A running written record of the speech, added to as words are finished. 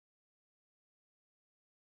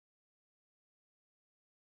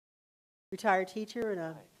retired teacher and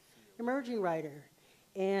an emerging writer.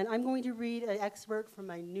 And I'm going to read an excerpt from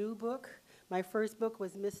my new book. My first book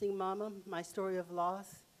was Missing Mama, My Story of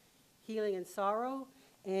Loss, Healing and Sorrow.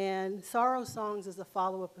 And Sorrow Songs is a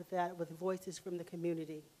follow-up of that with voices from the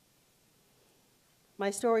community. My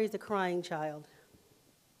story is a crying child.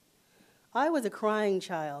 I was a crying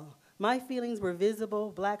child. My feelings were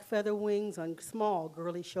visible, black feather wings on small,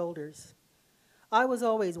 girly shoulders. I was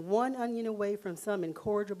always one onion away from some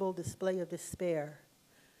incorrigible display of despair.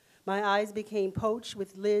 My eyes became poached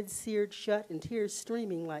with lids seared shut and tears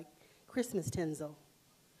streaming like Christmas tinsel.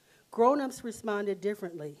 Grown-ups responded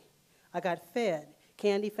differently. I got fed.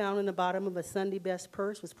 Candy found in the bottom of a Sunday best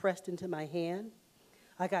purse was pressed into my hand.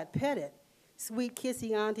 I got petted. Sweet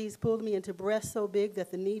kissy aunties pulled me into breasts so big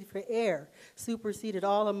that the need for air superseded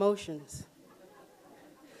all emotions.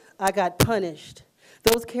 I got punished.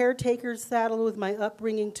 Those caretakers saddled with my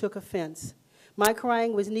upbringing took offense. My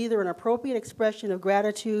crying was neither an appropriate expression of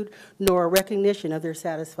gratitude nor a recognition of their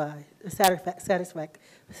sacrifices.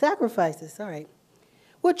 All right.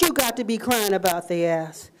 What you got to be crying about, they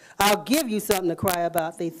asked. I'll give you something to cry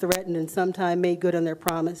about, they threatened and sometime made good on their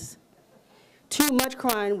promise. Too much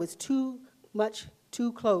crying was too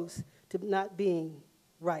close to not being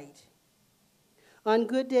right. On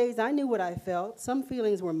good days, I knew what I felt. Some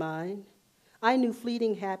feelings were mine. I knew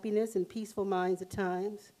fleeting happiness and peaceful minds at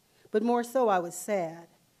times, but more so I was sad.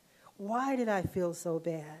 Why did I feel so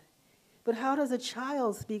bad? But how does a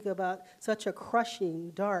child speak about such a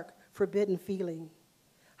crushing, dark, forbidden feeling?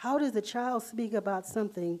 How does a child speak about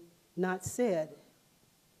something not said?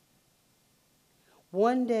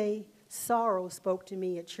 One day, sorrow spoke to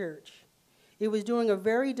me at church. It was during a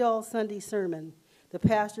very dull Sunday sermon. The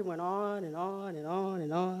pastor went on and on and on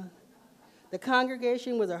and on. The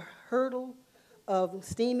congregation was a hurdle of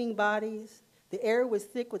steaming bodies. The air was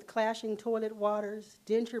thick with clashing toilet waters,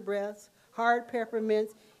 denture breaths, hard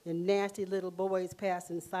peppermints, and nasty little boys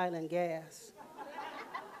passing silent gas.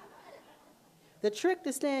 The trick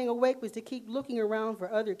to staying awake was to keep looking around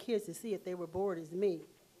for other kids to see if they were bored as me.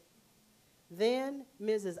 Then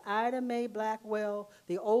Mrs. Ida Mae Blackwell,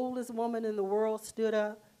 the oldest woman in the world, stood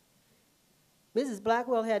up. Mrs.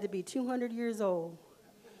 Blackwell had to be 200 years old.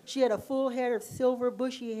 She had a full head of silver,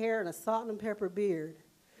 bushy hair and a salt and pepper beard.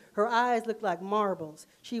 Her eyes looked like marbles.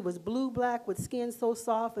 She was blue-black with skin so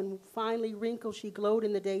soft and finely wrinkled she glowed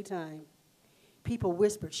in the daytime. People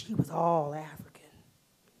whispered she was all African.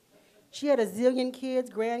 She had a zillion kids,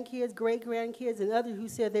 grandkids, great-grandkids, and others who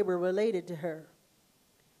said they were related to her.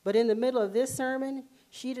 But in the middle of this sermon,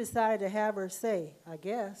 she decided to have her say, I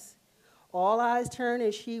guess. All eyes turned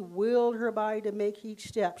as she willed her body to make each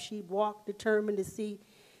step. She walked determined to see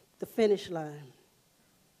the finish line.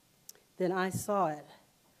 Then I saw it.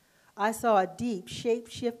 I saw a deep,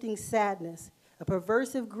 shape-shifting sadness, a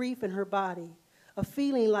perversive grief in her body. A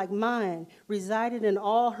feeling like mine resided in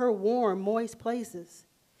all her warm, moist places.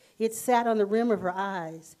 It sat on the rim of her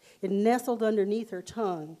eyes. It nestled underneath her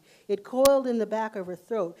tongue. It coiled in the back of her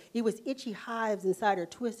throat. It was itchy hives inside her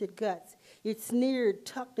twisted guts. It sneered,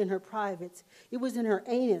 tucked in her privates. It was in her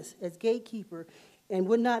anus as gatekeeper and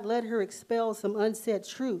would not let her expel some unsaid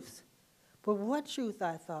truths. But what truth,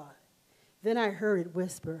 I thought? Then I heard it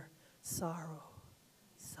whisper, sorrow,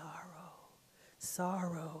 sorrow,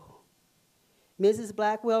 sorrow. Mrs.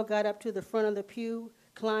 Blackwell got up to the front of the pew,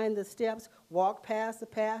 climbed the steps, walked past the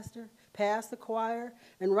pastor, past the choir,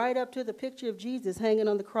 and right up to the picture of Jesus hanging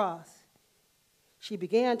on the cross. She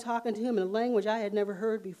began talking to him in a language I had never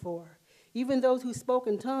heard before. Even those who spoke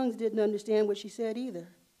in tongues didn't understand what she said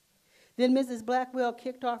either. Then Mrs. Blackwell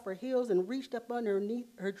kicked off her heels and reached up underneath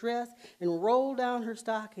her dress and rolled down her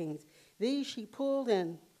stockings. These she pulled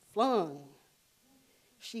and flung.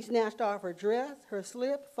 She snatched off her dress, her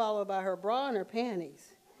slip, followed by her bra and her panties.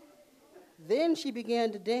 Then she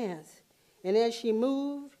began to dance, and as she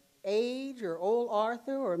moved, age or old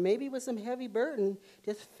Arthur or maybe with some heavy burden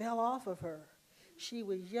just fell off of her. She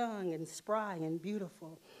was young and spry and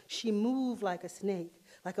beautiful. She moved like a snake,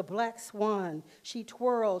 like a black swan. She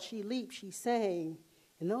twirled, she leaped, she sang,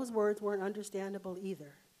 and those words weren't understandable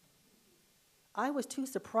either. I was too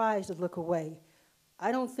surprised to look away.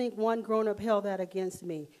 I don't think one grown-up held that against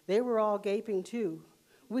me. They were all gaping too.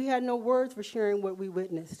 We had no words for sharing what we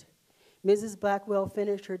witnessed. Mrs. Blackwell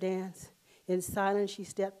finished her dance. In silence, she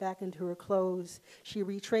stepped back into her clothes. She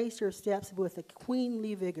retraced her steps with a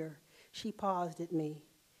queenly vigor. She paused at me.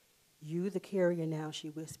 You the carrier now, she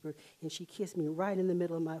whispered, and she kissed me right in the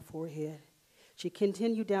middle of my forehead. She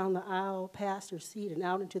continued down the aisle, past her seat, and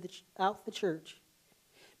out the church.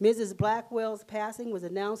 Mrs. Blackwell's passing was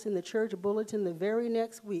announced in the church bulletin the very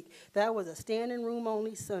next week. That was a standing room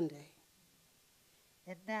only Sunday.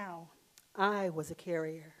 And now, I was a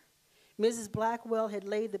carrier. Mrs. Blackwell had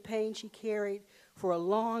laid the pain she carried for a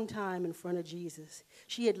long time in front of Jesus.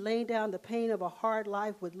 She had laid down the pain of a hard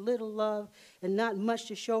life with little love and not much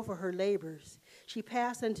to show for her labors. She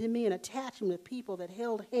passed unto me an attachment of people that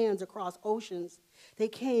held hands across oceans. They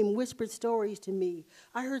came, whispered stories to me.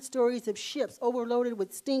 I heard stories of ships overloaded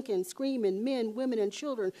with stinking, screaming men, women, and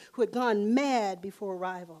children who had gone mad before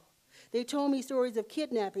arrival. They told me stories of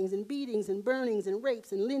kidnappings and beatings and burnings and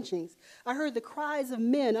rapes and lynchings. I heard the cries of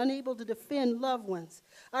men unable to defend loved ones.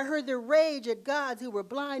 I heard their rage at gods who were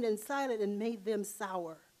blind and silent and made them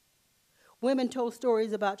sour. Women told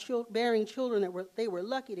stories about bearing children that they were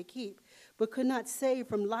lucky to keep, but could not save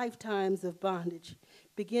from lifetimes of bondage,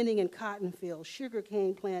 beginning in cotton fields,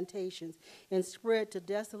 sugarcane plantations, and spread to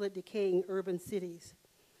desolate, decaying urban cities.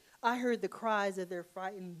 I heard the cries of their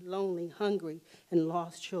frightened, lonely, hungry, and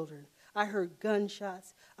lost children. I heard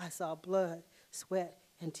gunshots. I saw blood, sweat,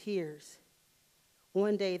 and tears.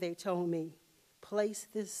 One day they told me, place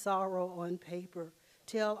this sorrow on paper.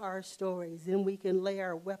 Tell our stories, then we can lay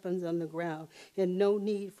our weapons on the ground, and no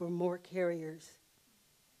need for more carriers.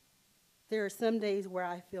 There are some days where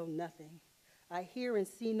I feel nothing. I hear and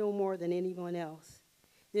see no more than anyone else.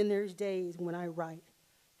 Then there's days when I write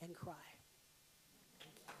and cry.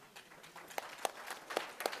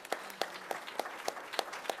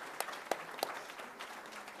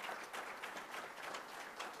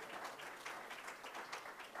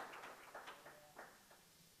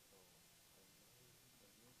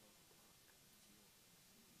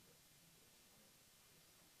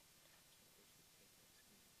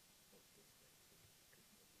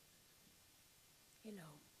 Hello.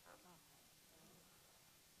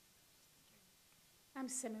 I'm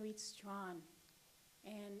Samarit Strawn,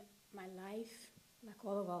 and my life, like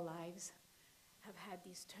all of our lives, have had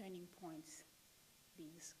these turning points,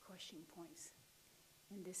 these crushing points.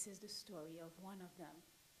 And this is the story of one of them,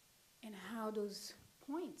 and how those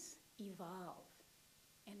points evolve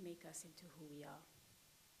and make us into who we are.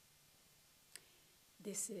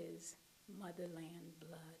 This is motherland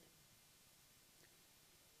blood.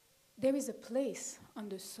 There is a place on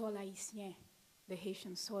the sol haïtien, the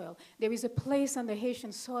Haitian soil. There is a place on the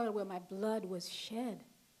Haitian soil where my blood was shed.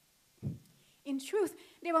 In truth,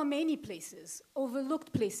 there are many places,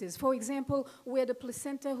 overlooked places. For example, where the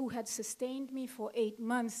placenta who had sustained me for 8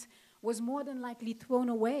 months was more than likely thrown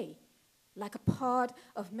away, like a part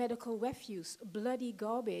of medical refuse, bloody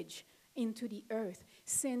garbage, into the earth,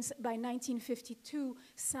 since by 1952,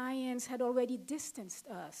 science had already distanced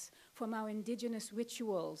us from our indigenous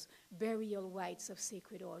rituals, burial rites of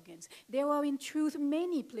sacred organs. There are in truth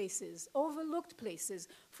many places, overlooked places.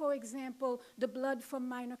 For example, the blood from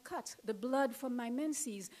minor cuts, the blood from my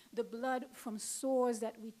menses, the blood from sores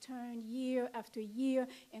that returned year after year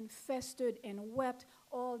and festered and wept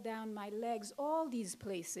all down my legs, all these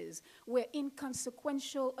places where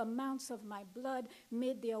inconsequential amounts of my blood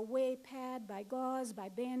made their way, pad by gauze, by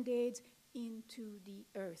Band-Aids, into the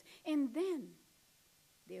earth. And then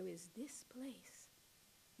there is this place,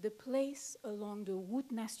 the place along the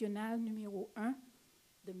Route Nationale Numéro 1,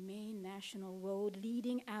 the main national road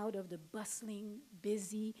leading out of the bustling,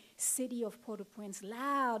 busy city of Port-au-Prince,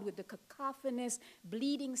 loud with the cacophonous,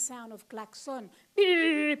 bleeding sound of klaxon,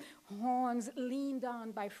 beep, horns leaned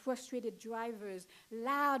on by frustrated drivers,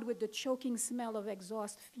 loud with the choking smell of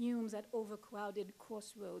exhaust fumes at overcrowded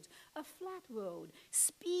crossroads, a flat road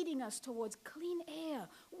speeding us towards clean air,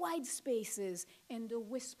 wide spaces, and the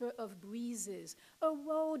whisper of breezes, a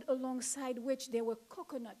road alongside which there were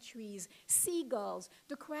coconut trees, seagulls,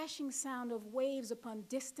 the crashing sound of waves upon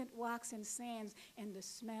distant rocks and sands, and the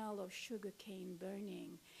smell of sugarcane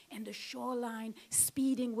burning, and the shoreline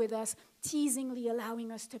speeding with us, teasingly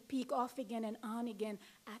allowing us to peek off again and on again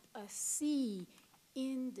at a sea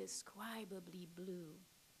indescribably blue.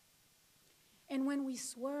 And when we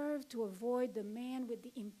swerved to avoid the man with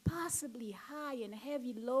the impossibly high and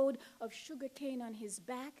heavy load of sugarcane on his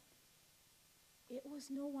back, it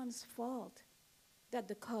was no one's fault that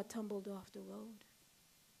the car tumbled off the road.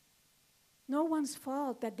 No one's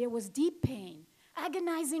fault that there was deep pain,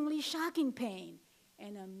 agonizingly shocking pain,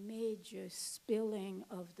 and a major spilling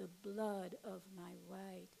of the blood of my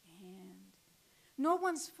right hand. No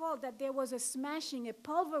one's fault that there was a smashing, a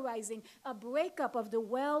pulverizing, a breakup of the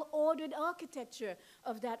well-ordered architecture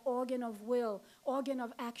of that organ of will, organ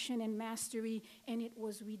of action and mastery, and it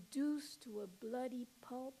was reduced to a bloody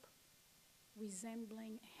pulp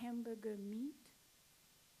resembling hamburger meat.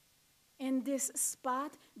 And this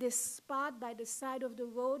spot by the side of the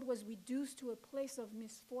road was reduced to a place of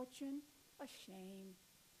misfortune, a shame,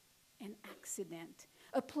 an accident,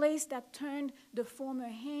 a place that turned the former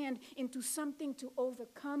hand into something to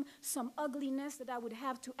overcome, some ugliness that I would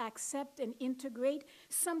have to accept and integrate,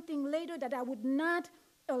 something later that I would not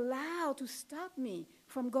allow to stop me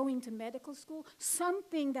from going to medical school,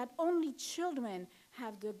 something that only children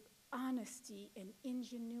have the honesty and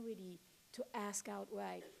ingenuity to ask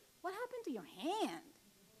outright, what happened to your hand?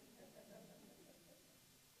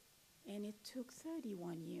 And it took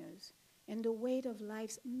 31 years and the weight of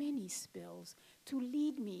life's many spills to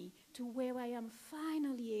lead me to where I am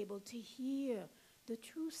finally able to hear the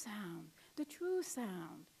true sound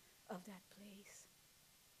of that place.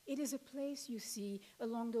 It is a place, you see,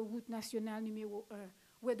 along the Route Nationale numéro 1,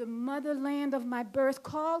 where the motherland of my birth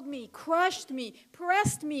called me, crushed me,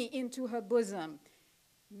 pressed me into her bosom,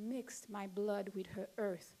 mixed my blood with her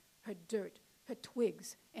earth, her dirt, her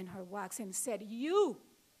twigs, and her rocks, and said, "You,"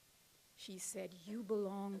 she said, "you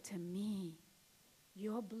belong to me.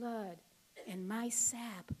 Your blood and my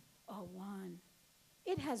sap are one."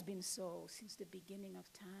 It has been so since the beginning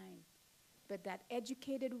of time. But that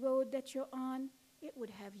educated road that you're on, it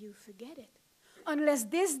would have you forget it. Unless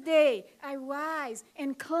this day I rise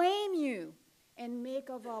and claim you and make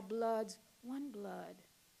of our bloods one blood,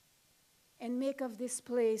 and make of this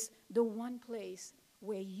place the one place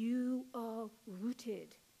where you are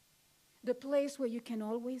rooted, the place where you can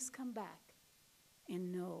always come back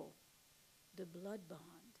and know the blood bond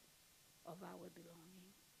of our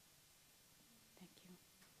belonging. Thank you.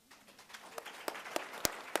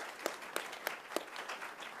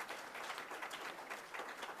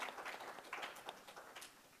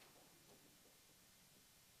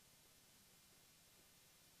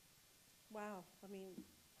 Wow, I mean,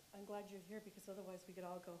 I'm glad you're here because otherwise we could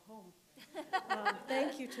all go home.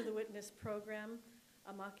 Thank you to the Witness Program,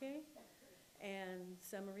 Amake and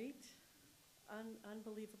Samarit.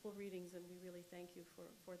 Unbelievable readings, and we really thank you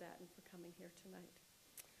for that and for coming here tonight.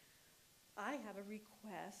 I have a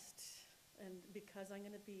request, and because I'm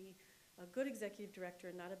going to be a good executive director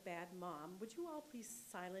and not a bad mom, would you all please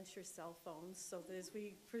silence your cell phones so that as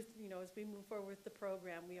we move forward with the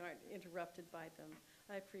program, we aren't interrupted by them.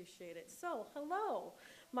 I appreciate it. So, hello.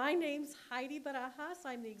 My name's Heidi Barajas.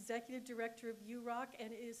 I'm the executive director of UROC,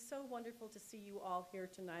 and it is so wonderful to see you all here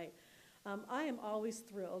tonight. I am always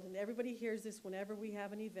thrilled, and everybody hears this whenever we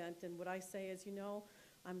have an event, and what I say is,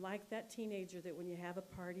 I'm like that teenager that when you have a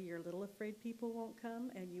party, you're a little afraid people won't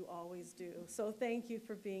come, and you always do. So thank you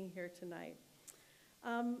for being here tonight.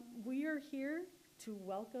 We are here to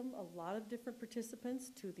welcome a lot of different participants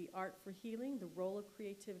to the Art for Healing, the role of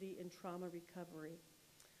creativity in trauma recovery.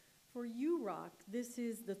 For UROC, this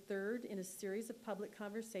is the third in a series of public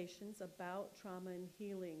conversations about trauma and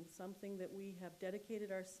healing, something that we have dedicated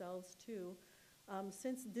ourselves to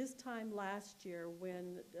since this time last year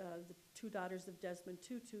when the two daughters of Desmond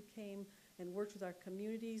Tutu came and worked with our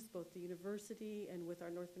communities, both the university and with our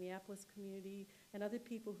North Minneapolis community and other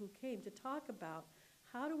people who came to talk about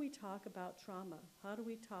how do we talk about trauma? How do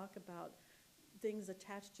we talk about things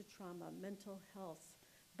attached to trauma, mental health,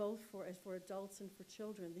 both for adults and for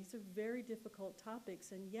children? These are very difficult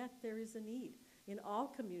topics, and yet there is a need in all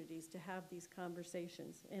communities to have these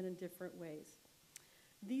conversations, and in different ways.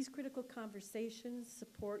 These critical conversations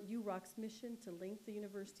support UROC's mission to link the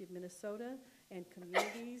University of Minnesota and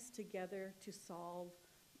communities together to solve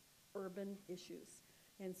urban issues.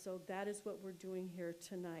 And so that is what we're doing here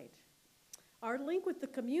tonight. Our link with the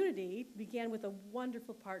community began with a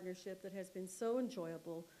wonderful partnership that has been so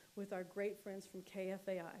enjoyable with our great friends from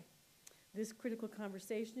KFAI. This critical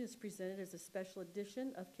conversation is presented as a special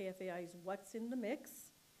edition of KFAI's What's in the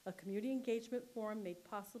Mix, a community engagement forum made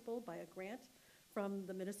possible by a grant from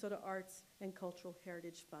the Minnesota Arts and Cultural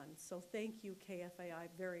Heritage Fund. So thank you, KFAI,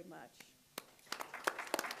 very much.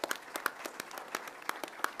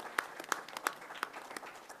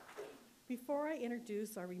 Before I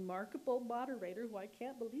introduce our remarkable moderator, who I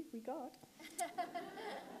can't believe we got,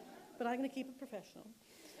 but I'm going to keep it professional,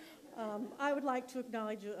 I would like to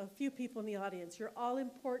acknowledge a few people in the audience. You're all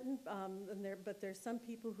important, but there's some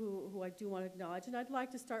people who I do want to acknowledge. And I'd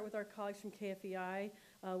like to start with our colleagues from KFEI,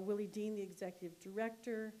 Willie Dean, the executive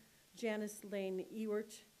director, Janice Lane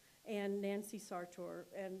Ewert, and Nancy Sartor.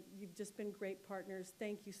 And you've just been great partners.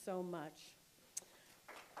 Thank you so much.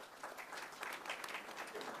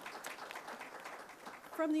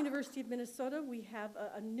 From the University of Minnesota, we have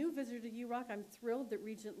a new visitor to UROC. I'm thrilled that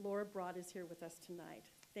Regent Laura Broad is here with us tonight.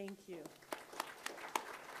 Thank you.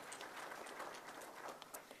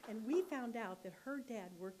 And we found out that her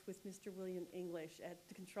dad worked with Mr. William English at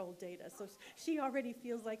Control Data. So she already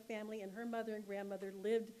feels like family, and her mother and grandmother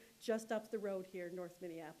lived just up the road here in North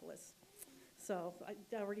Minneapolis. So I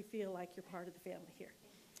already feel like you're part of the family here.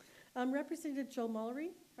 Representative Joe Mullery,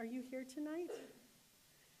 are you here tonight?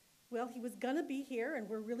 Well, he was going to be here, and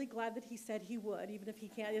we're really glad that he said he would, even if he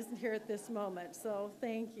isn't here at this moment. So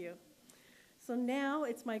thank you. So now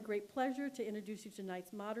it's my great pleasure to introduce you to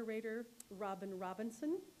tonight's moderator, Robyne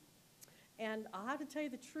Robinson. And I'll have to tell you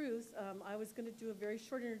the truth, I was going to do a very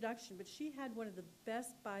short introduction, but she had one of the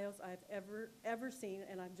best bios I've ever seen,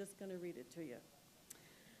 and I'm just going to read it to you.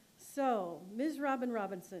 So, Ms. Robyne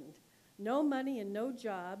Robinson, no money and no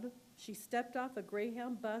job. She stepped off a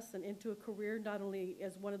Greyhound bus and into a career not only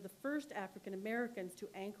as one of the first African Americans to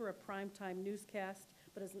anchor a primetime newscast,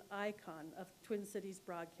 but as an icon of Twin Cities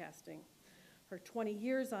broadcasting. Her 20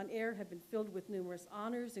 years on air have been filled with numerous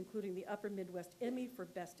honors, including the Upper Midwest Emmy for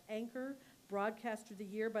Best Anchor, Broadcaster of the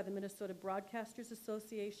Year by the Minnesota Broadcasters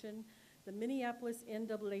Association, the Minneapolis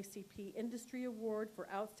NAACP Industry Award for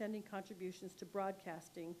Outstanding Contributions to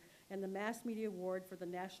Broadcasting, and the Mass Media Award for the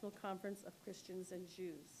National Conference of Christians and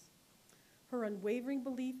Jews. Her unwavering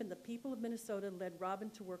belief in the people of Minnesota led Robyne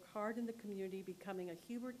to work hard in the community, becoming a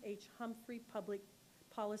Hubert H. Humphrey Public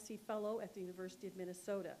Policy Fellow at the University of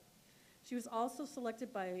Minnesota. She was also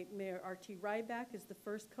selected by Mayor R.T. Ryback as the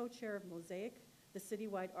first co-chair of Mosaic, the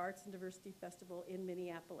citywide arts and diversity festival in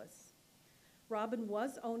Minneapolis. Robyne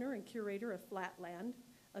was owner and curator of Flatland,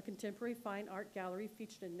 a contemporary fine art gallery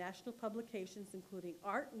featured in national publications including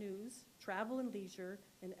Art News, Travel and Leisure,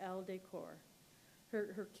 and Elle Decor.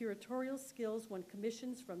 Her curatorial skills won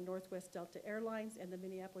commissions from Northwest Delta Airlines and the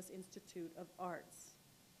Minneapolis Institute of Arts.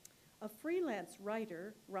 A freelance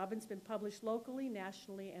writer, Robyne's been published locally,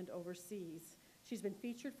 nationally, and overseas. She's been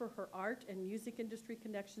featured for her art and music industry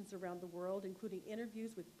connections around the world, including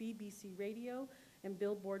interviews with BBC Radio and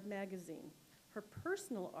Billboard magazine. Her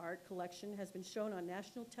personal art collection has been shown on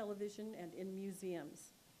national television and in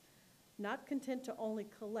museums. Not content to only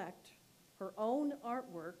collect, her own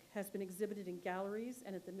artwork has been exhibited in galleries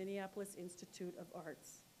and at the Minneapolis Institute of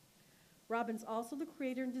Arts. Robyne's also the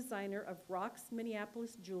creator and designer of UROC's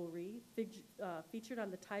Minneapolis jewelry, featured on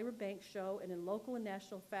the Tyra Banks Show and in local and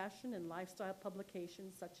national fashion and lifestyle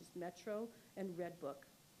publications such as Metro and Redbook.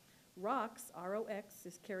 UROC's, R-O-X,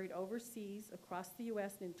 is carried overseas across the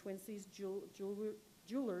U.S. and in Twin Cities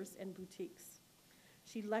jewelers and boutiques.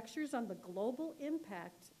 She lectures on the global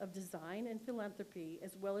impact of design and philanthropy,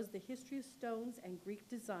 as well as the history of stones and Greek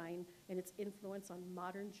design and its influence on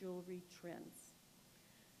modern jewelry trends.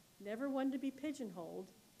 Never one to be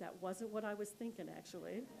pigeonholed. That wasn't what I was thinking,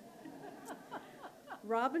 actually.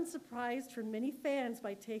 Robyne surprised her many fans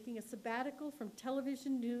by taking a sabbatical from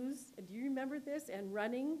television news, and do you remember this, and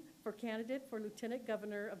running for candidate for lieutenant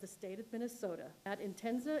governor of the state of Minnesota. At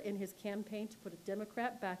Intenza in his campaign to put a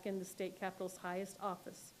Democrat back in the state capital's highest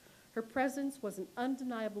office. Her presence was an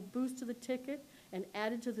undeniable boost to the ticket and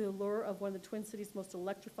added to the allure of one of the Twin Cities' most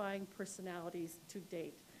electrifying personalities to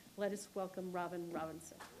date. Let us welcome Robyne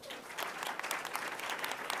Robinson.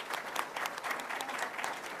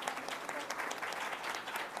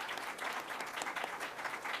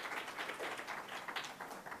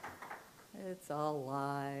 It's all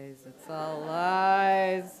lies. It's all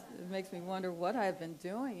lies. It makes me wonder what I've been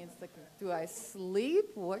doing. It's like, do I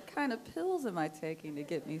sleep? What kind of pills am I taking to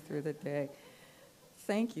get me through the day?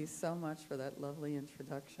 Thank you so much for that lovely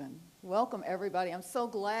introduction. Welcome, everybody. I'm so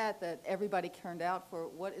glad that everybody turned out for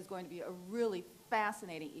what is going to be a really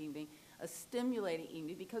fascinating evening, a stimulating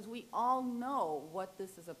evening, because we all know what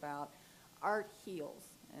this is about. Art heals,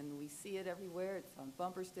 and we see it everywhere. It's on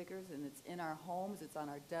bumper stickers, and it's in our homes. It's on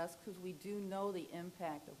our desks, because we do know the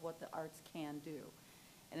impact of what the arts can do.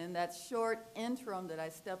 And in that short interim that I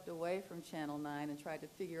stepped away from Channel 9 and tried to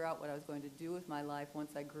figure out what I was going to do with my life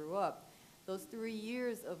once I grew up, those 3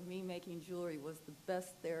 years of me making jewelry was the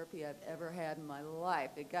best therapy I've ever had in my life.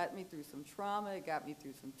 It got me through some trauma, it got me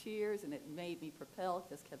through some tears, and it made me propel,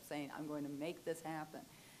 just kept saying, I'm going to make this happen.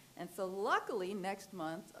 And so luckily, next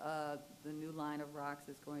month, the new line of rocks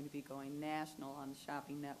is going to be going national on the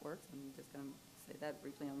shopping networks. I'm just going to say that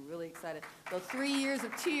briefly. I'm really excited. Those 3 years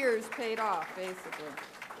of tears paid off, basically.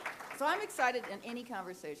 So I'm excited in any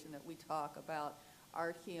conversation that we talk about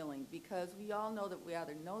art healing, because we all know that we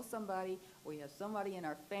either know somebody or we have somebody in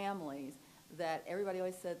our families that everybody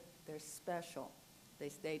always said they're special. They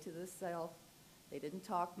stay to themselves. They didn't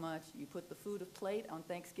talk much. You put the food plate on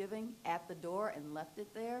Thanksgiving at the door and left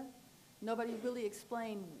it there. Nobody really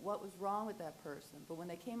explained what was wrong with that person. But when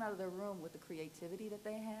they came out of their room with the creativity that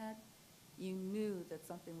they had, you knew that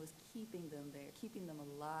something was keeping them there, keeping them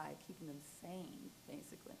alive, keeping them sane,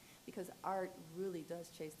 basically. Because art really does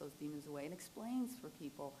chase those demons away and explains for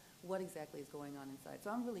people what exactly is going on inside. So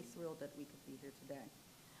I'm really thrilled that we could be here today.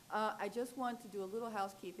 I just want to do a little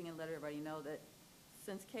housekeeping and let everybody know that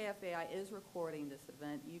since KFAI is recording this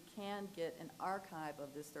event, you can get an archive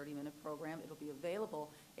of this 30-minute program. It'll be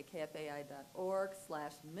available at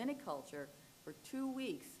kfai.org/miniculture for 2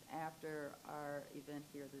 weeks after our event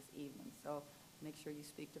here this evening. So make sure you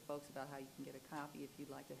speak to folks about how you can get a copy if you'd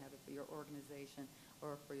like to have it for your organization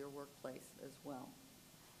or for your workplace as well.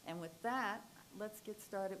 And with that, let's get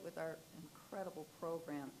started with our incredible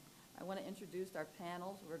program. I want to introduce our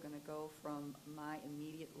panels. We're going to go from my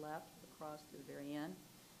immediate left across to the very end.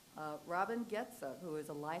 Robyne Getza, who is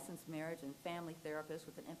a licensed marriage and family therapist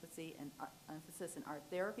with an emphasis in art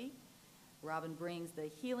therapy. Robyne brings the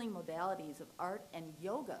healing modalities of art and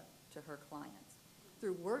yoga to her clients.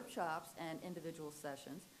 Through workshops and individual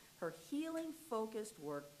sessions, her healing-focused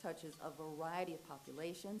work touches a variety of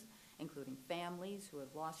populations, including families who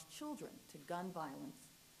have lost children to gun violence.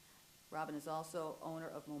 Robyne is also owner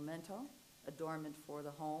of Memento, Adornment for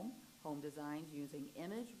the Home designs using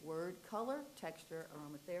image, word, color, texture,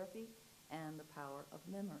 aromatherapy, and the power of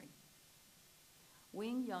memory.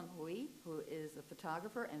 Wing Young Hui, who is a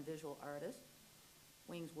photographer and visual artist.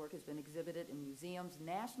 Wing's work has been exhibited in museums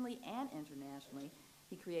nationally and internationally.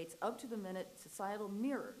 He creates up-to-the-minute societal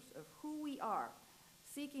mirrors of who we are,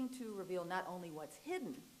 seeking to reveal not only what's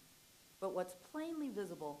hidden, but what's plainly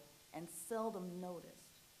visible and seldom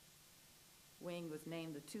noticed. Wing was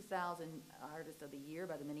named the 2000 Artist of the Year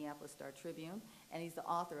by the Minneapolis-Star-Tribune, and he's the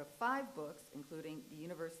author of 5 books, including the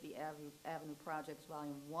University Avenue Projects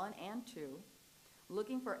Volume 1 and 2,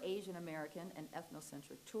 Looking for Asian American, an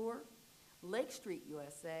Ethnocentric Tour, Lake Street,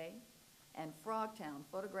 USA, and Frogtown,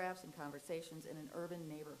 Photographs and Conversations in an Urban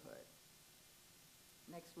Neighborhood.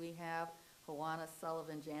 Next we have Joanna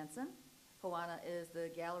Sullivan-Jansen. Joanna is the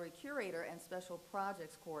gallery curator and special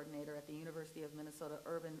projects coordinator at the University of Minnesota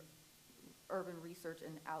Urban Research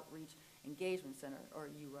and Outreach Engagement Center, or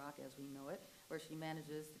UROC as we know it, where she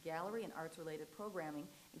manages the gallery and arts-related programming,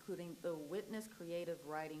 including the Witness Creative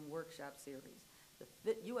Writing Workshop Series,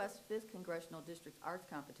 the U.S. 5th Congressional District Arts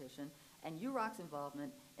Competition, and UROC's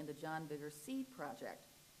involvement in the John Bigger Seed Project.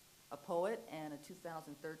 A poet and a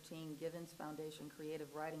 2013 Givens Foundation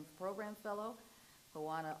Creative Writing Program Fellow,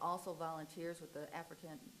 Joanna also volunteers with the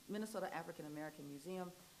Minnesota African American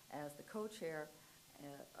Museum as the co-chair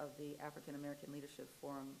of the African American Leadership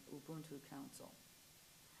Forum Ubuntu Council.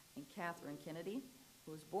 And Catherine Kennedy,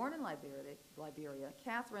 who was born in Liberia.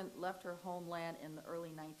 Catherine left her homeland in the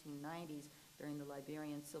early 1990s during the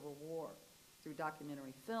Liberian Civil War. Through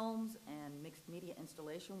documentary films and mixed media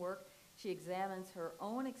installation work, she examines her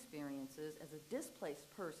own experiences as a displaced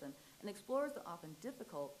person and explores the often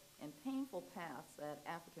difficult and painful paths that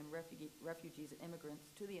African refugees and immigrants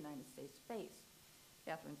to the United States face.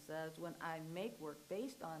 Catherine says, when I make work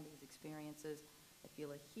based on these experiences, I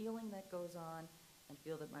feel a healing that goes on and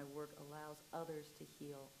feel that my work allows others to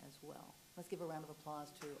heal as well. Let's give a round of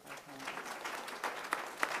applause to our panelists.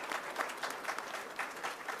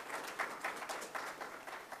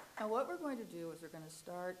 Now what we're going to do is we're going to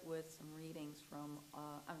start with some readings from,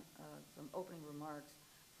 some opening remarks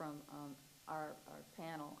from our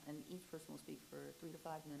panel, and each person will speak for 3 to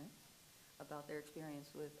 5 minutes about their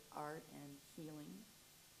experience with art and healing.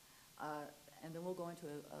 And then we'll go into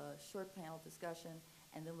a short panel discussion,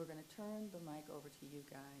 and then we're going to turn the mic over to you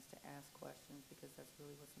guys to ask questions, because that's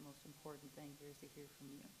really what's the most important thing here, is to hear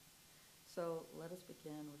from you. So let us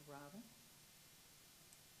begin with Robyne.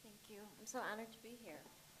 Thank you. I'm so honored to be here.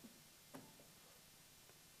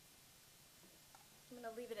 I'm going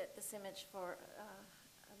to leave it at this image for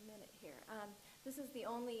a minute here. This is the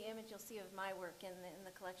only image you'll see of my work in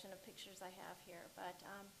the collection of pictures I have here. But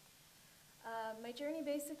my journey,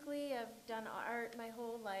 basically, I've done art my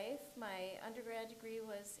whole life. My undergrad degree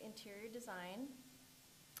was interior design.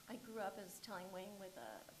 I grew up, as telling Wing, with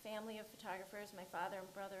a family of photographers. My father and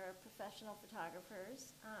brother are professional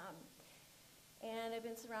photographers. And I've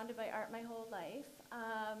been surrounded by art my whole life.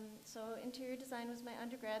 So interior design was my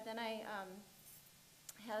undergrad. Then I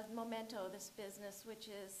had Memento, this business, which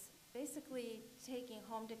is basically taking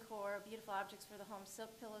home decor, beautiful objects for the home,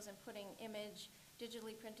 silk pillows, and putting image,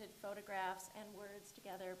 digitally printed photographs and words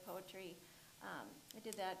together, poetry. I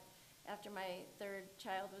did that after my 3rd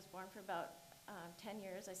child was born for about 10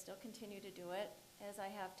 years. I still continue to do it as I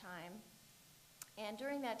have time. And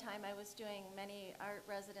during that time, I was doing many art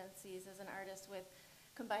residencies as an artist with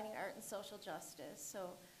combining art and social justice.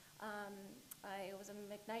 So I was a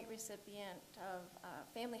McKnight recipient of a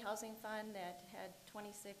family housing fund that had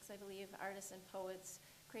 26, I believe, artists and poets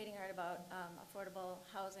creating art about affordable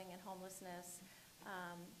housing and homelessness.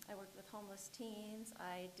 I worked with homeless teens.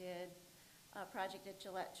 I did a project at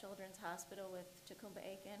Gillette Children's Hospital with Takumba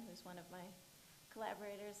Aiken, who's one of my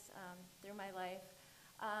collaborators through my life.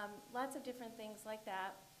 Lots of different things like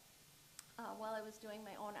that while I was doing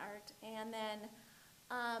my own art. And then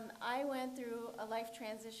I went through a life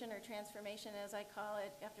transition or transformation, as I call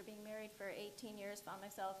it, after being married for 18 years, found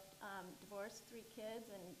myself divorced, 3 kids,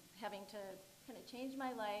 and having to kind of change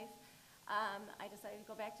my life. I decided to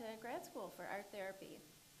go back to grad school for art therapy.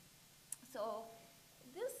 So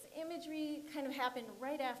this imagery kind of happened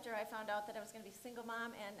right after I found out that I was going to be a single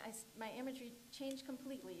mom, and my imagery changed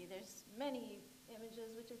completely. There's many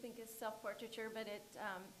images, which I think is self-portraiture, but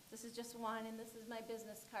this is just one, and this is my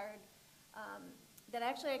business card that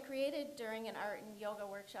actually I created during an art and yoga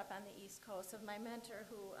workshop on the East Coast of my mentor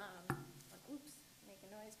who, oops, make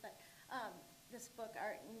a noise, but this book,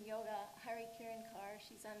 Art and Yoga, Hari Kiran Kaur,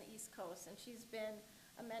 she's on the East Coast, and she's been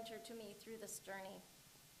a mentor to me through this journey.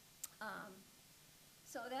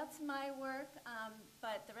 So that's my work,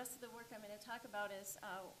 but the rest of the work I'm going to talk about is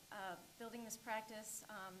building this practice,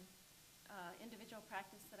 individual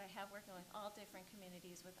practice that I have working with all different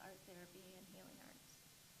communities with art therapy and healing arts.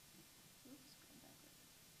 Oops, going backward.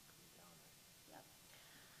 Yep.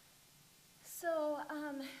 So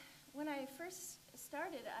when I first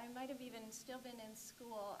started, I might have even still been in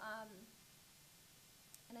school.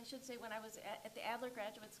 And I should say when I was at the Adler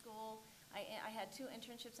Graduate School, I had 2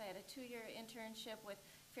 internships. I had a 2-year internship with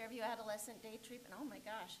Fairview Adolescent Day Treatment. Oh my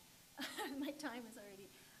gosh, my time is already,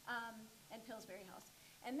 and Pillsbury House.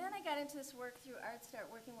 And then I got into this work through Art Start,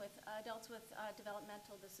 working with adults with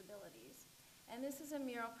developmental disabilities. And this is a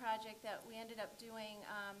mural project that we ended up doing.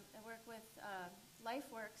 I work with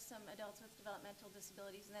LifeWorks, some adults with developmental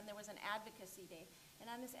disabilities, and then there was an advocacy day. And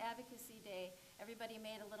on this advocacy day, everybody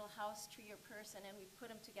made a little house, tree, or person, and we put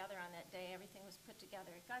them together on that day. Everything was put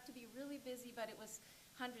together. It got to be really busy, but it was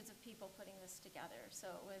hundreds of people putting this together, so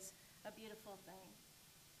it was a beautiful thing.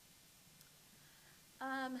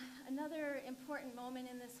 Another important moment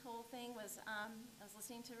in this whole thing was I was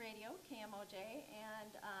listening to radio, KMOJ,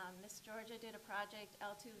 and Miss Georgia did a project,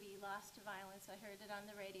 L2V, Lost to Violence. I heard it on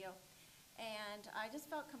the radio. And I just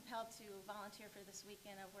felt compelled to volunteer for this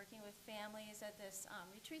weekend of working with families at this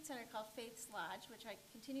retreat center called Faith's Lodge, which I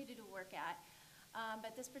continue to do work at.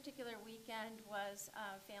 But this particular weekend was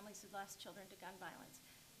families who lost children to gun violence.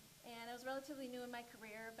 And I was relatively new in my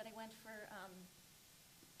career, but I went for,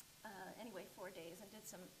 anyway, 4 days and did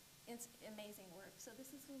some amazing work. So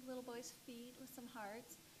this is a little boy's feet with some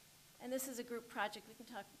hearts. And this is a group project we can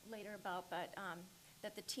talk later about, but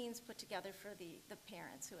that the teens put together for the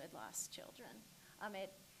parents who had lost children.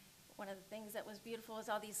 One of the things that was beautiful was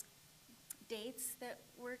all these dates that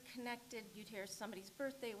were connected. You'd hear somebody's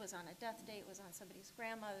birthday was on a death date, was on somebody's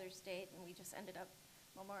grandmother's date, and we just ended up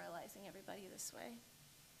memorializing everybody this way.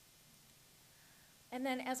 And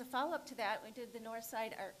then as a follow-up to that, we did the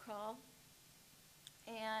Northside Art Crawl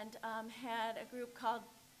and had a group called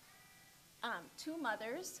Two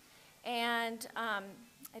Mothers and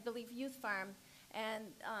I believe Youth Farm. And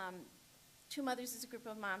Two Mothers is a group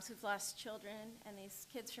of moms who've lost children, and these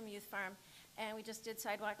kids from Youth Farm. And we just did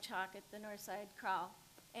sidewalk chalk at the Northside Crawl.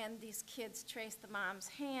 And these kids traced the mom's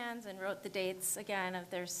hands and wrote the dates, again, of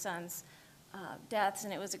their sons' deaths.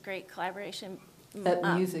 And it was a great collaboration. That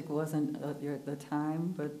music wasn't the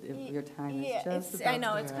time, but your time is just about I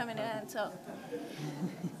know, it's coming in. So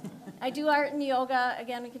I do art and yoga.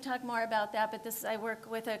 Again, we can talk more about that, but I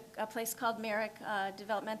work with a place called Merrick,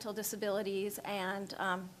 Developmental Disabilities, and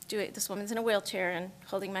this woman's in a wheelchair and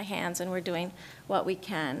holding my hands, and we're doing what we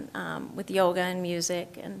can with yoga and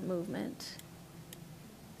music and movement.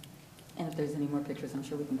 And if there's any more pictures, I'm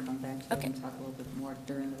sure we can come back to Okay. it and talk a little bit more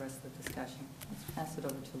during the rest of the discussion. Let's pass it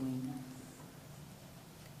over to Lena.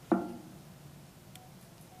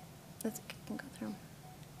 Let's can go through.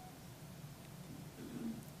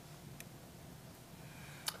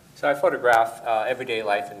 So I photograph everyday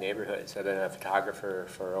life in neighborhoods. I've been a photographer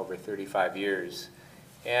for over 35 years.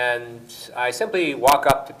 And I simply walk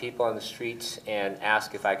up to people on the streets and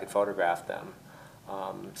ask if I could photograph them.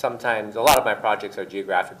 Sometimes, a lot of my projects are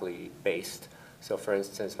geographically based. So for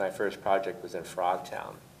instance, my first project was in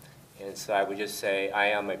Frogtown. And so I would just say,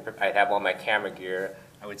 I'd have all my camera gear.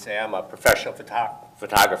 I would say I'm a professional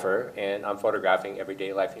photographer, and I'm photographing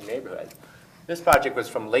everyday life in the neighborhood. This project was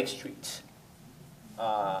from Lake Street.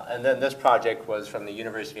 And then this project was from the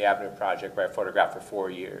University Avenue project, where I photographed for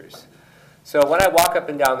 4 years. So when I walk up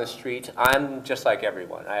and down the street, I'm just like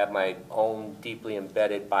everyone. I have my own deeply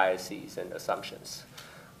embedded biases and assumptions.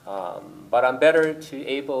 But I'm better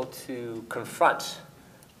able to confront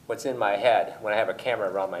what's in my head when I have a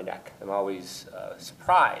camera around my neck. I'm always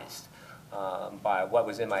surprised by what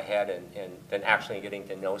was in my head and then actually getting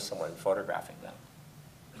to know someone photographing them.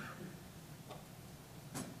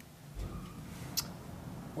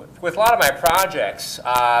 with a lot of my projects,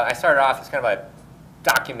 I started off as kind of a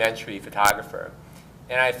documentary photographer.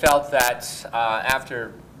 And I felt that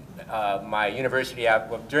after my University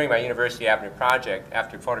during my University Avenue project,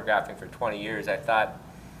 after photographing for 20 years, I thought,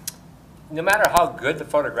 no matter how good the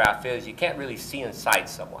photograph is, you can't really see inside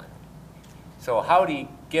someone. So how do you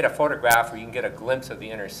get a photograph where you can get a glimpse of the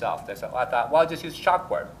inner self? I thought, well, I'll just use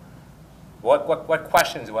chalkboard. What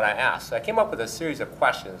questions would I ask? So I came up with a series of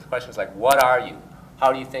questions. Questions like, what are you?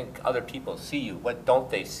 How do you think other people see you? What don't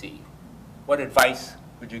they see? What advice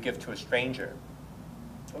would you give to a stranger?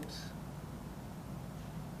 Oops.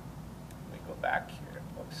 Let me go back here.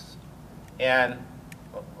 Oops. And,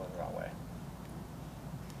 oh, going the wrong way.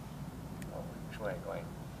 Oh, which way am I going?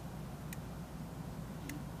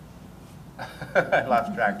 I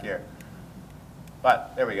lost track here.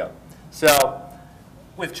 But there we go. So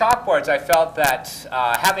with chalkboards, I felt that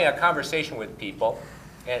having a conversation with people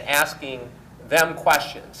and asking them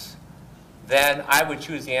questions, then I would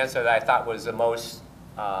choose the answer that I thought was the most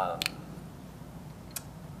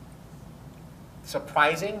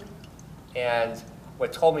surprising and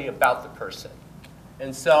what told me about the person.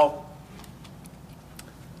 And so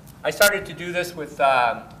I started to do this with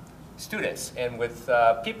students and with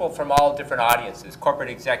people from all different audiences, corporate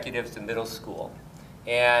executives to middle school.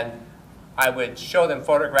 And I would show them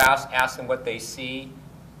photographs, ask them what they see,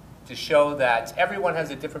 to show that everyone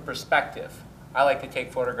has a different perspective. I like to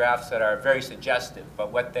take photographs that are very suggestive,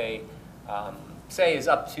 but what they say is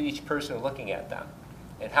up to each person looking at them.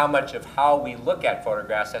 And how much of how we look at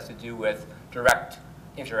photographs has to do with direct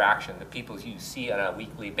interaction, the people you see on a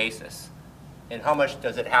weekly basis. And how much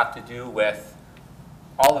does it have to do with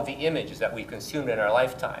all of the images that we consumed in our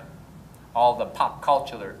lifetime, all the pop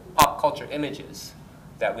culture images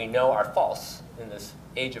that we know are false in this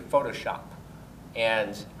age of Photoshop,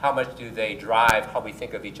 and how much do they drive how we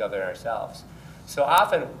think of each other and ourselves. So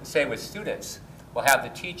often, say with students, we'll have the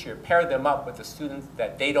teacher pair them up with a student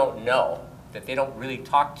that they don't know, that they don't really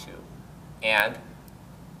talk to, and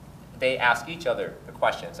they ask each other the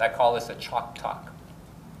questions. I call this a chalk talk.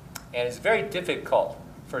 And it's very difficult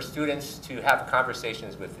for students to have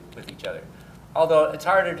conversations with each other. Although it's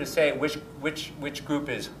harder to say which group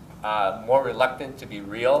is more reluctant to be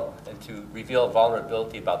real and to reveal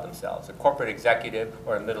vulnerability about themselves, a corporate executive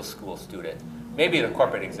or a middle school student. Maybe the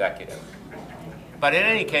corporate executive. But in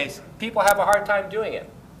any case, people have a hard time doing it.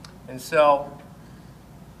 And so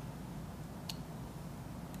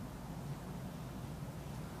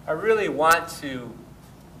I really want to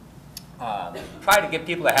try to get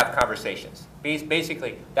people to have conversations.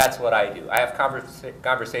 Basically, that's what I do. I have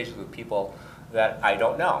conversations with people that I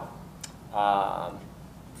don't know.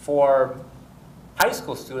 For high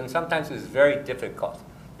school students, sometimes it's very difficult.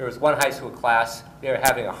 There was one high school class, they were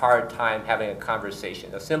having a hard time having a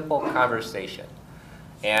conversation, a simple conversation.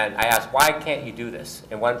 And I asked, why can't you do this?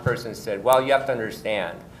 And one person said, well, you have to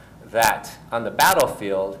understand that on the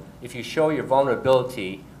battlefield, if you show your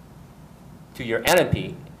vulnerability to your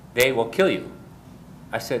enemy, they will kill you.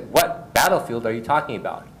 I said, what battlefield are you talking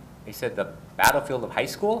about? He said, the battlefield of high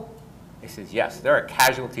school? He says, yes, there are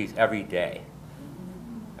casualties every day.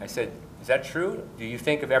 I said, is that true? Do you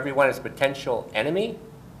think of everyone as a potential enemy?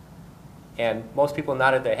 And most people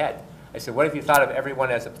nodded their head. I said, what if you thought of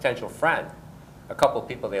everyone as a potential friend? A couple of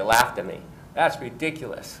people, they laughed at me. That's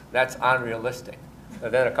ridiculous. That's unrealistic.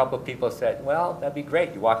 And then a couple of people said, well, that'd be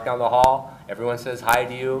great. You walk down the hall, everyone says hi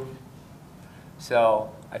to you.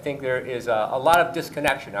 So I think there is a lot of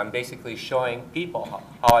disconnection. I'm basically showing people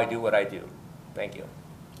how I do what I do. Thank you.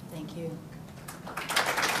 Thank you.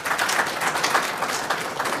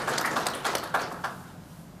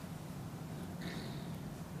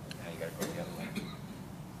 Now you gotta go the other way.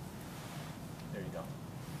 There you go.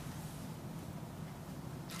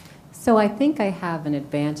 So I think I have an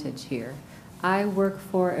advantage here. I work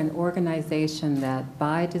for an organization that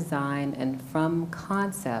by design and from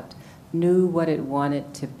concept knew what it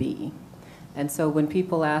wanted to be. And so when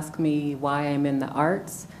people ask me why I'm in the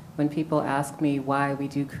arts, when people ask me why we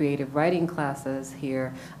do creative writing classes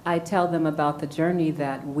here, I tell them about the journey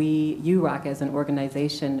that we, UROC as an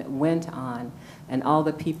organization, went on and all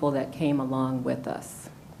the people that came along with us.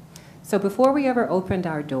 So before we ever opened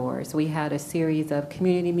our doors, we had a series of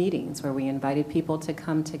community meetings where we invited people to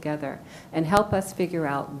come together and help us figure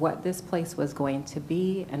out what this place was going to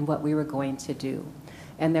be and what we were going to do.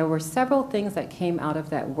 And there were several things that came out of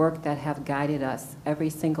that work that have guided us every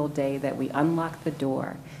single day that we unlock the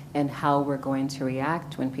door and how we're going to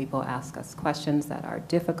react when people ask us questions that are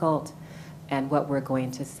difficult and what we're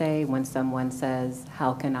going to say when someone says,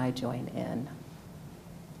 how can I join in?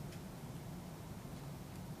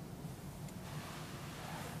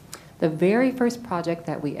 The very first project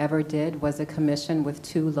that we ever did was a commission with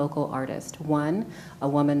 2 local artists. One, a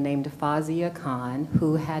woman named Fazia Khan,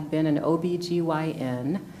 who had been an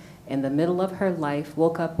OBGYN in the middle of her life,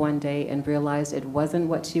 woke up one day and realized it wasn't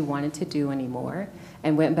what she wanted to do anymore,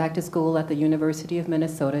 and went back to school at the University of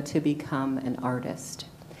Minnesota to become an artist.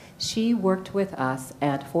 She worked with us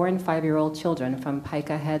and 4- and 5-year-old children from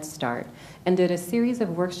Pica Head Start and did a series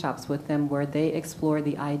of workshops with them where they explored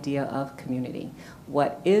the idea of community.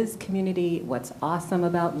 What is community? What's awesome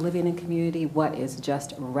about living in community? What is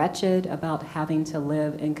just wretched about having to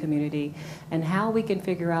live in community? And how we can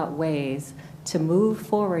figure out ways to move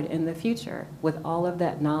forward in the future with all of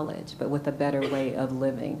that knowledge, but with a better way of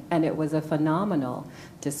living. And it was a phenomenal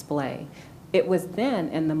display. It was then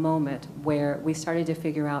in the moment where we started to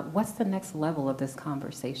figure out what's the next level of this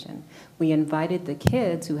conversation. We invited the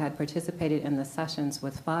kids who had participated in the sessions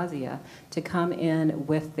with Fazia to come in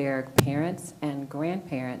with their parents and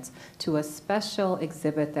grandparents to a special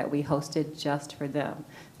exhibit that we hosted just for them.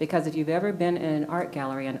 Because if you've ever been in an art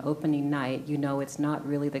gallery on opening night, you know it's not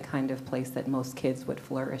really the kind of place that most kids would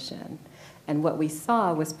flourish in. And what we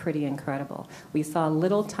saw was pretty incredible. We saw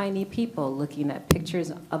little tiny people looking at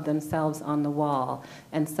pictures of themselves on the wall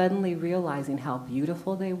and suddenly realizing how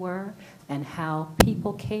beautiful they were and how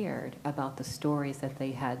people cared about the stories that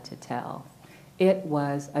they had to tell. It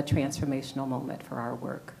was a transformational moment for our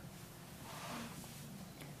work.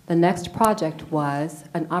 The next project was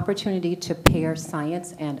an opportunity to pair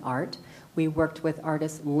science and art. We worked with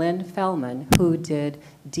artist Lynn Fellman, who did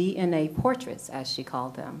DNA portraits, as she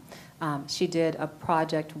called them. She did a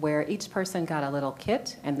project where each person got a little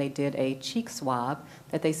kit, and they did a cheek swab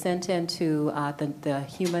that they sent into the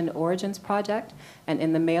Human Origins Project. And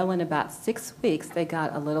in the mail, in about 6 weeks, they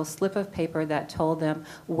got a little slip of paper that told them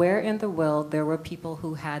where in the world there were people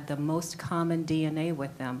who had the most common DNA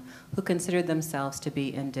with them, who considered themselves to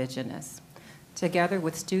be indigenous. Together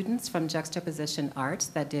with students from Juxtaposition Arts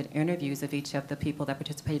that did interviews of each of the people that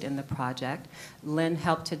participated in the project, Lynn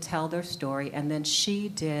helped to tell their story, and then she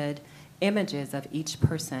did images of each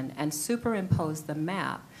person and superimposed the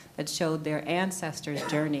map that showed their ancestors'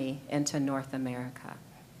 journey into North America.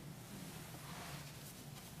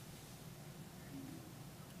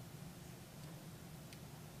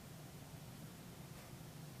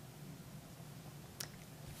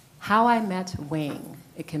 How I Met Wing.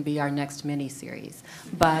 It can be our next mini-series.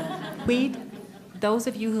 But those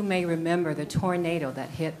of you who may remember the tornado that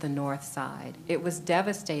hit the north side, it was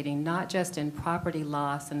devastating, not just in property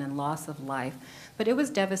loss and in loss of life, but it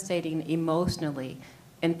was devastating emotionally,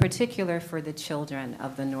 in particular for the children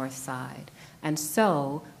of the north side. And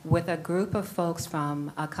so, with a group of folks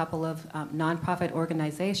from a couple of nonprofit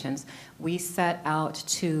organizations, we set out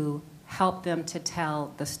to help them to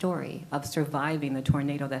tell the story of surviving the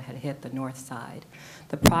tornado that had hit the north side.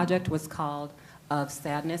 The project was called Of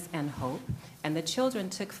Sadness and Hope, and the children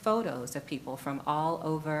took photos of people from all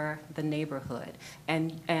over the neighborhood.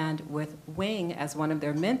 And with Wing as one of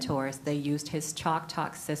their mentors, they used his Chalk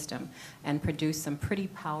Talk system and produced some pretty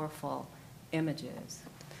powerful images.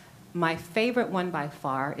 My favorite one by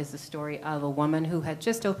far is the story of a woman who had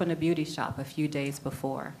just opened a beauty shop a few days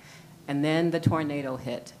before. And then the tornado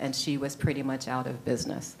hit, and she was pretty much out of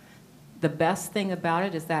business. The best thing about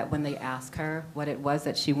it is that when they asked her what it was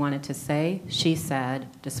that she wanted to say, she said,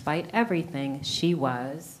 despite everything, she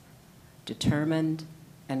was determined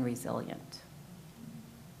and resilient.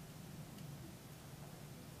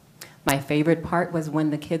 My favorite part was when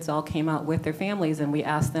the kids all came out with their families and we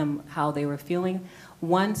asked them how they were feeling.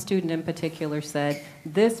 One student in particular said,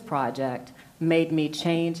 "This project made me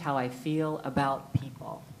change how I feel about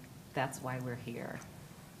people. That's why we're here."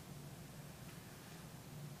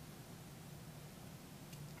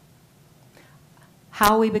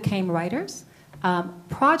 How we became writers?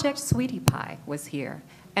 Project Sweetie Pie was here.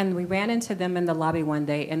 And we ran into them in the lobby one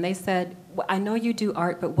day, and they said, "I know you do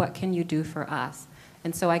art, but what can you do for us?"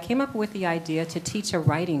 And so I came up with the idea to teach a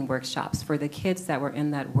writing workshops for the kids that were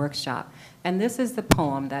in that workshop. And this is the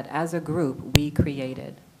poem that, as a group, we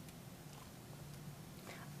created.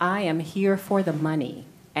 I am here for the money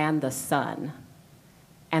and the sun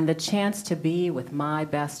and the chance to be with my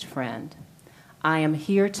best friend. I am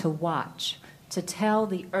here to watch, to tell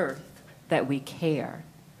the earth that we care.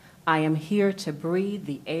 I am here to breathe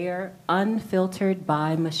the air unfiltered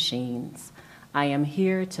by machines. I am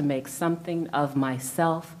here to make something of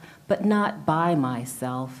myself, but not by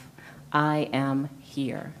myself. I am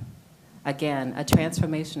here. Again, a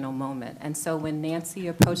transformational moment. And so when Nancy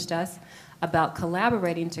approached us about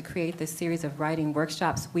collaborating to create this series of writing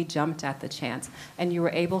workshops, we jumped at the chance. And you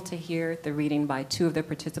were able to hear the reading by 2 of the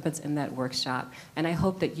participants in that workshop. And I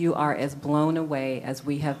hope that you are as blown away as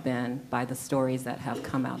we have been by the stories that have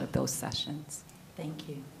come out of those sessions. Thank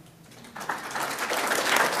you.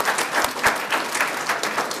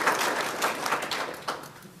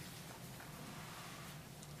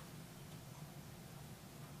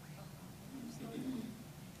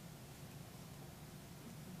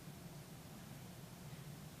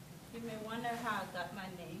 You may wonder how I got my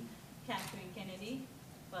name, Catherine Kennedy,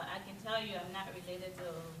 but I can tell you I'm not related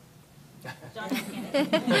to John F. Kennedy.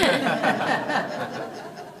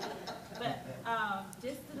 But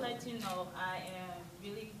just to let you know, I am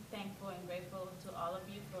really thankful and grateful to all of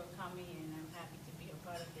you for coming, and I'm happy to be a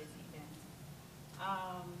part of this event.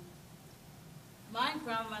 My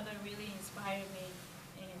grandmother really inspired me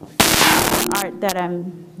in art that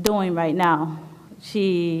I'm doing right now.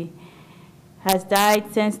 She has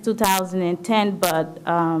died since 2010, but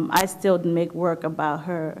I still make work about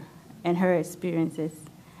her and her experiences.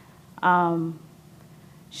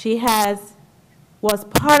 She was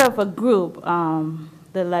part of a group,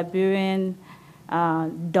 the Liberian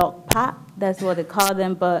Dog Pack, that's what they call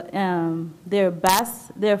them, but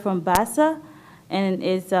they're from Bassa, and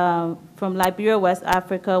it's from Liberia, West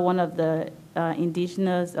Africa, one of the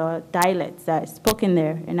indigenous dialects that are spoken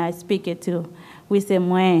there, and I speak it too. We say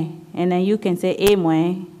mwen, and then you can say e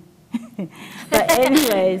mwen. But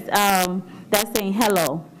anyways, that's saying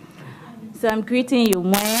hello. So I'm greeting you,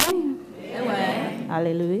 mwen.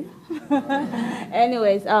 Hallelujah.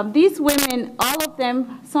 Anyways, these women, all of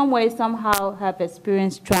them, some way, somehow have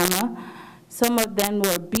experienced trauma. Some of them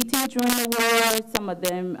were beaten during the war. Some of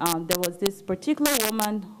them, there was this particular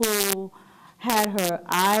woman who had her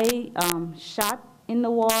eye shot in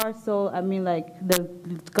the war. So, I mean, like, the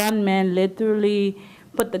gunman literally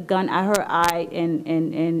put the gun at her eye and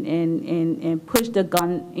pushed the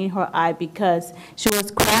gun in her eye because she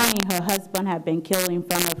was crying her husband had been killed in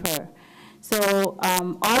front of her. So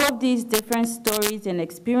all of these different stories and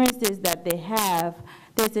experiences that they have,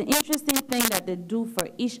 there's an interesting thing that they do for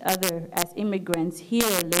each other as immigrants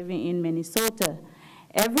here living in Minnesota.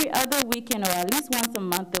 Every other weekend, or at least once a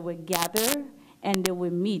month, they would gather and they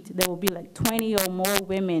would meet. There would be like 20 or more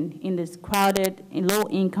women in this crowded,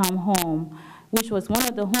 low-income home, which was one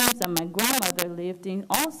of the homes that my grandmother lived in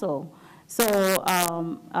also. So,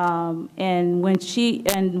 and when they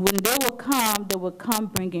would come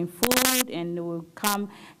bringing food, and they would come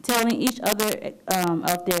telling each other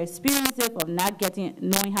of their experiences of not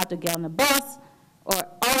knowing how to get on the bus, or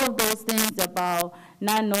all of those things about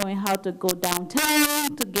not knowing how to go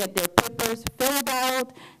downtown to get their papers filled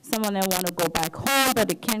out. Some of them want to go back home, but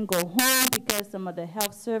they can't go home because some of the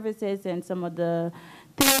health services and some of the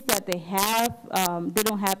things that they have, they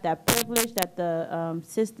don't have that privilege that the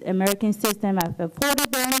American system has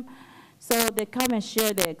afforded them. So they come and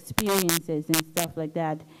share their experiences and stuff like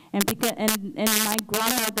that. And because and my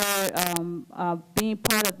grandmother being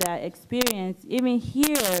part of that experience, even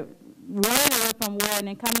here, running away from war and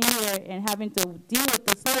then coming here and having to deal with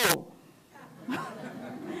the snow.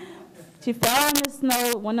 She fell in the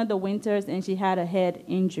snow one of the winters and she had a head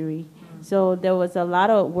injury. So there was a lot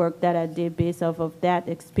of work that I did based off of that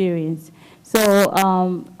experience. So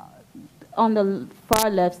on the far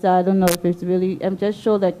left side, I don't know if it's really, I'm just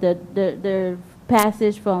showing that the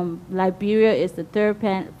passage from Liberia is the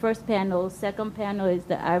first panel, second panel is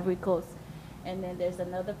the Ivory Coast. And then there's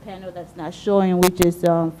another panel that's not showing, which is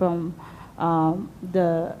from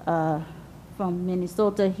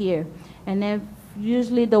Minnesota here. And then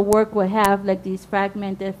usually the work will have like these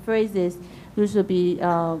fragmented phrases, which will be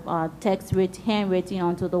text handwritten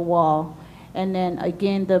onto the wall. And then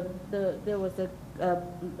again, there was a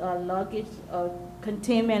luggage,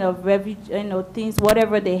 containment of things,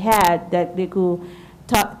 whatever they had that they could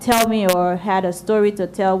tell me or had a story to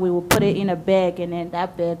tell. We will put it in a bag, and then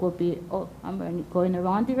that bag would be, oh, I'm going the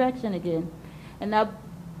wrong direction again. And that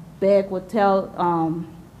bag would tell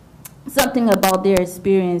something about their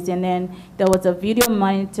experience. And then there was a video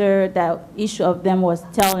monitor that each of them was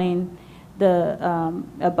telling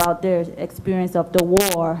about their experience of the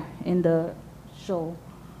war in the show.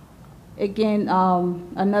 Again,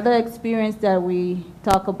 another experience that we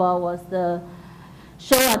talk about was the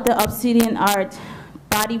show at the Obsidian Art,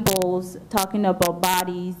 Body Bowls, talking about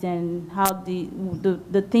bodies and how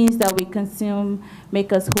the things that we consume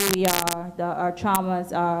make us who we are, our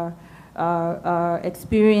traumas, our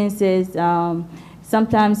experiences.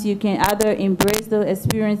 Sometimes you can either embrace the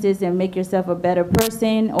experiences and make yourself a better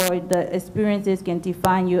person, or the experiences can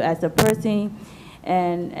define you as a person.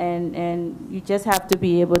 and you just have to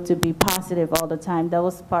be able to be positive all the time. That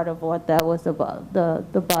was part of what that was about,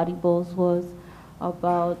 the Body Bowls was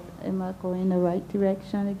about. Am I going in the right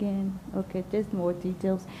direction again? Okay, there's more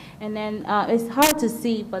details. And then it's hard to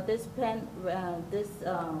see, but this pen,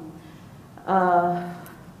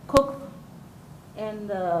 cook and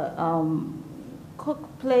the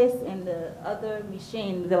cook place and the other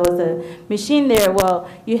machine, there was a machine there. Well,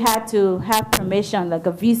 you had to have permission, like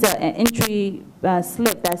a visa and entry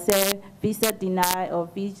slip that said visa denied or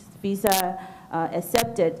visa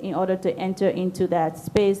accepted, in order to enter into that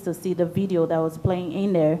space to see the video that was playing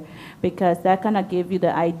in there, because that kind of gave you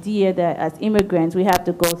the idea that as immigrants we have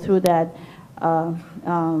to go through that,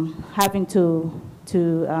 having to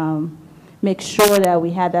make sure that we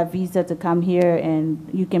had that visa to come here, and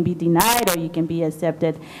you can be denied or you can be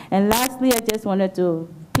accepted. And lastly, I just wanted to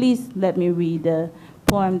please let me read the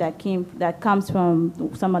poem that comes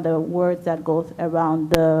from some of the words that goes around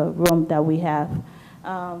the room that we have.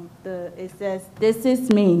 It says, "This is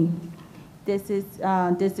me. This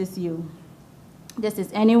is you. This is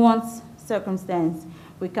anyone's circumstance.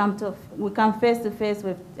 We come face to face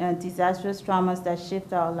with disastrous traumas that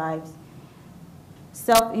shift our lives.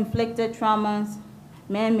 Self-inflicted traumas,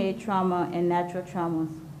 man-made trauma, and natural traumas.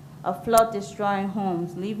 A flood destroying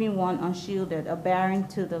homes, leaving one unshielded, a barren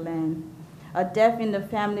to the land. A death in the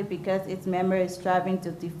family because its member is striving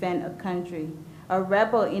to defend a country. A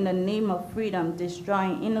rebel in the name of freedom,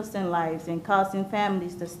 destroying innocent lives and causing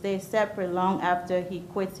families to stay separate long after he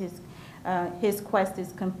quits his quest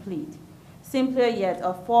is complete. Simpler yet,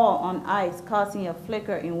 a fall on ice causing a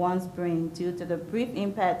flicker in one's brain due to the brief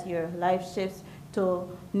impact your life shifts to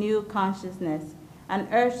new consciousness. An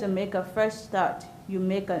urge to make a fresh start,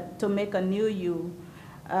 to make a new you,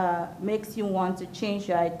 makes you want to change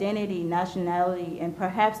your identity, nationality, and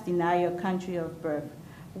perhaps deny your country of birth.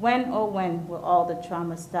 When, oh when, will all the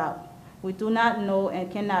trauma stop? We do not know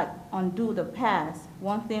and cannot undo the past.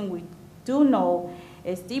 One thing we do know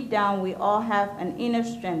is deep down we all have an inner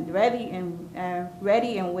strength ready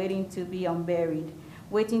and waiting to be unburied,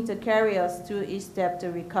 waiting to carry us through each step to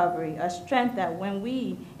recovery, a strength that when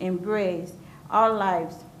we embrace, our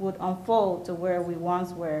lives would unfold to where we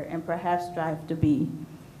once were and perhaps strive to be.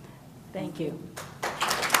 Thank you.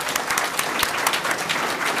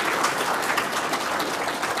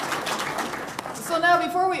 So now,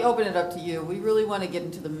 before we open it up to you, we really want to get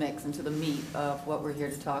into the mix, into the meat of what we're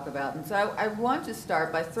here to talk about. And so I want to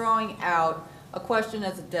start by throwing out a question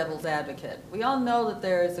as a devil's advocate. We all know that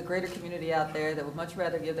there is a greater community out there that would much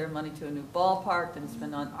rather give their money to a new ballpark than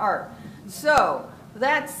spend on art. So,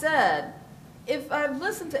 that said, if I've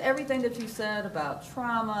listened to everything that you said about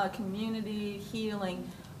trauma, community,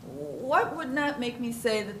 healing, what would not make me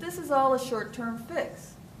say that this is all a short-term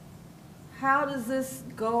fix? How does this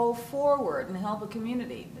go forward and help a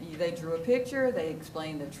community? They drew a picture, they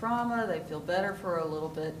explained their trauma, they feel better for a little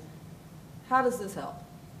bit. How does this help?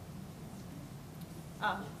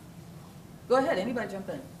 Go ahead, anybody jump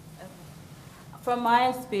in. From my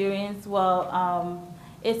experience, well,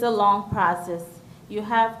 it's a long process. You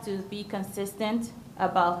have to be consistent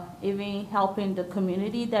about even helping the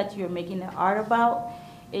community that you're making the art about.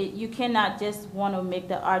 You cannot just want to make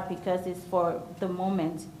the art because it's for the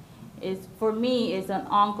moment. For me, it's an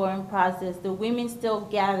ongoing process. The women still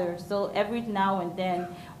gather, so every now and then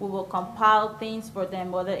we will compile things for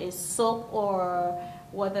them, whether it's soap or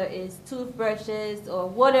whether it's toothbrushes or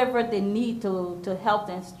whatever they need to help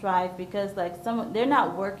them strive, because like they're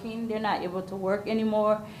not working, they're not able to work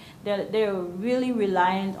anymore. They're really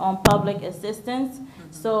reliant on public assistance.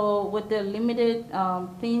 So with the limited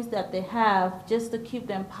things that they have, just to keep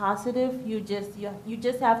them positive, you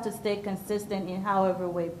just have to stay consistent in however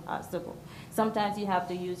way possible. Sometimes you have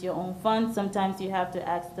to use your own funds. Sometimes you have to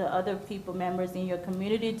ask the other members in your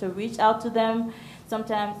community to reach out to them.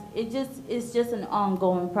 Sometimes it's just an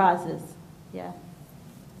ongoing process. Yeah.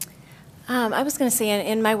 I was going to say,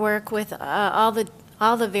 in my work with all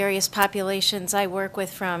the various populations I work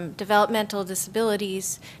with, from developmental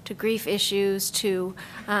disabilities to grief issues to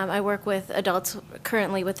I work with adults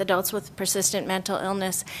currently with adults with persistent mental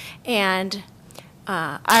illness, and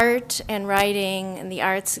art and writing and the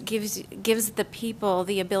arts gives the people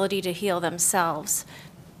the ability to heal themselves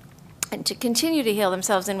and to continue to heal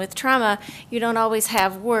themselves. And with trauma, you don't always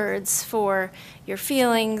have words for your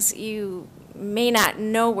feelings. You may not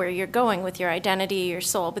know where you're going with your identity, your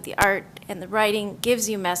soul, but the art and the writing gives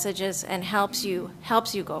you messages and helps you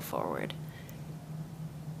go forward.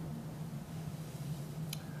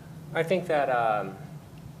 I think that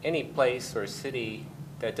any place or city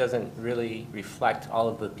that doesn't really reflect all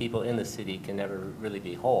of the people in the city can never really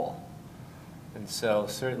be whole. And so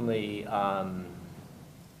certainly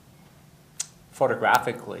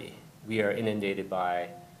photographically, we are inundated by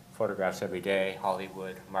photographs every day,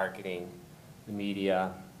 Hollywood, marketing, the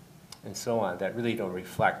media, and so on, that really don't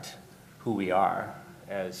reflect who we are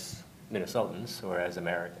as Minnesotans or as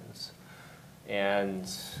Americans.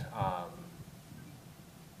 And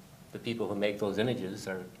the people who make those images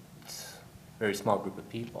are a very small group of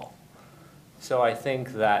people. So I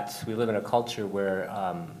think that we live in a culture where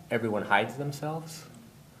everyone hides themselves.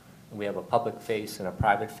 We have a public face and a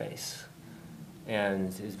private face. And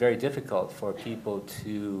it's very difficult for people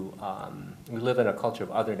to, we live in a culture of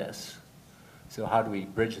otherness. So how do we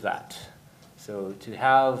bridge that? So to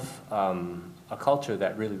have a culture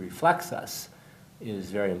that really reflects us is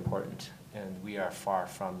very important, and we are far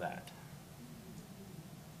from that.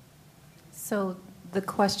 So the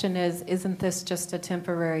question is, isn't this just a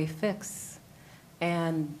temporary fix?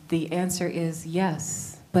 And the answer is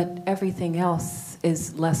yes, but everything else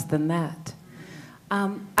is less than that.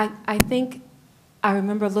 I think I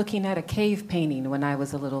remember looking at a cave painting when I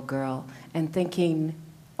was a little girl and thinking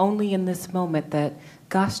only in this moment that,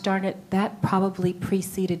 gosh darn it, that probably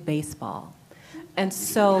preceded baseball. And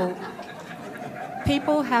so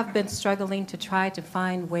people have been struggling to try to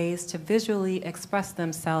find ways to visually express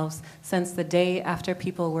themselves since the day after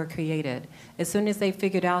people were created. As soon as they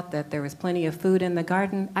figured out that there was plenty of food in the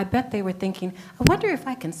garden, I bet they were thinking, I wonder if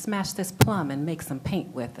I can smash this plum and make some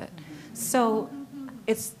paint with it. So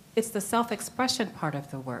it's the self-expression part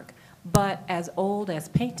of the work. But as old as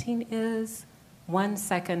painting is, 1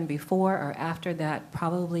 second before or after that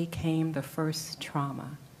probably came the first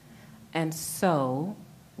trauma. And so,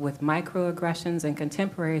 with microaggressions in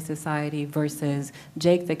contemporary society versus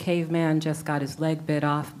Jake the caveman just got his leg bit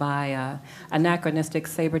off by an anachronistic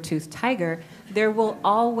saber-toothed tiger, there will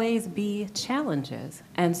always be challenges.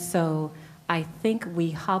 And so I think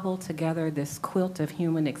we hobble together this quilt of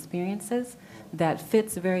human experiences that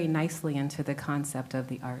fits very nicely into the concept of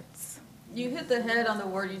the arts. You hit the head on the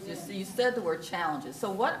word, you said the word challenges. So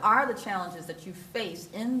what are the challenges that you face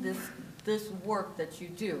in this work that you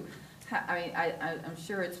do? I mean, I'm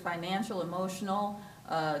sure it's financial, emotional,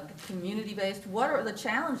 community-based. What are the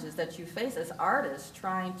challenges that you face as artists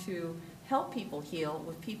trying to help people heal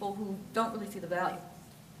with people who don't really see the value?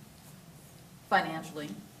 Financially,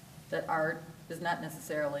 that art is not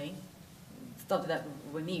necessarily stuff that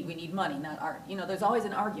we need. We need money, not art. You know, there's always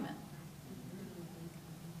an argument.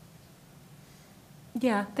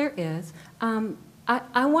 Yeah, there is.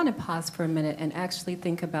 I want to pause for a minute and actually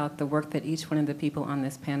think about the work that each one of the people on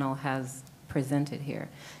this panel has presented here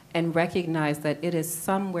and recognize that it is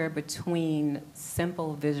somewhere between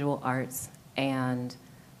simple visual arts and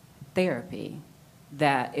therapy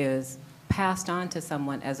that is passed on to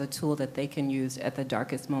someone as a tool that they can use at the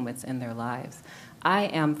darkest moments in their lives. I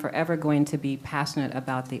am forever going to be passionate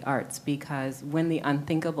about the arts because when the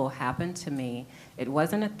unthinkable happened to me, it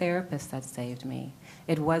wasn't a therapist that saved me.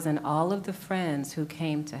 It wasn't all of the friends who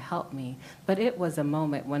came to help me, but it was a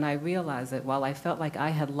moment when I realized that while I felt like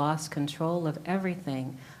I had lost control of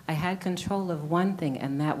everything, I had control of one thing,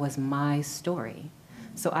 and that was my story.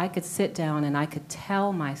 So I could sit down and I could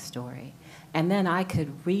tell my story, and then I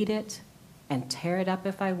could read it and tear it up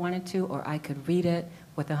if I wanted to, or I could read it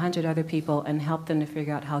with 100 other people and help them to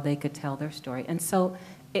figure out how they could tell their story. And so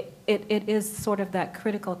it is sort of that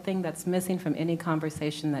critical thing that's missing from any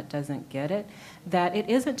conversation that doesn't get it, that it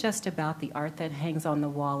isn't just about the art that hangs on the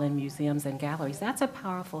wall in museums and galleries. That's a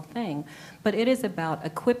powerful thing, but it is about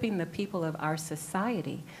equipping the people of our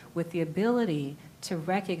society with the ability to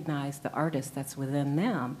recognize the artist that's within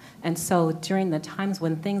them. And so during the times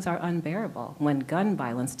when things are unbearable, when gun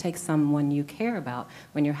violence takes someone you care about,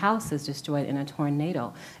 when your house is destroyed in a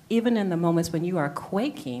tornado, even in the moments when you are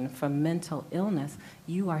quaking from mental illness,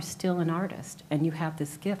 you are still an artist, and you have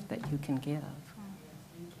this gift that you can give.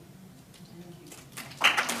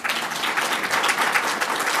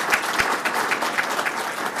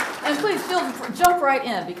 And please jump right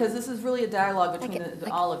in, because this is really a dialogue between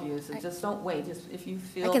all of you. So just don't wait. Just if you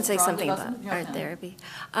feel I can say something about art therapy.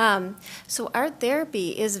 So art therapy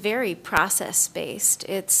is very process-based.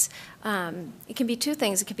 It can be two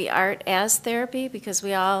things. It can be art as therapy, because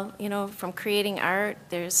we all, from creating art,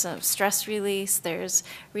 there's some stress release, there's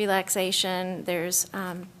relaxation, there's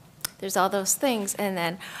all those things. And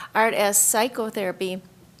then art as psychotherapy,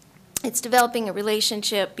 it's developing a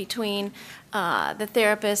relationship between the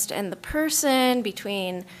therapist and the person,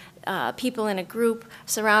 between people in a group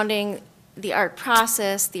surrounding the art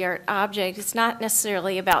process, the art object. It's not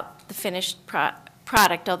necessarily about the finished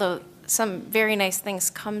product, although some very nice things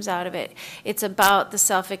comes out of it. It's about the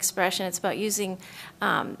self-expression. It's about using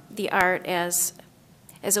the art as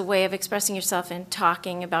as a way of expressing yourself and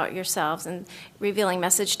talking about yourselves and revealing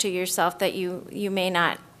message to yourself that you may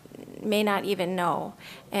not even know.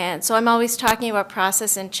 And so I'm always talking about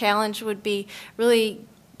process, and challenge would be really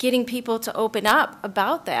getting people to open up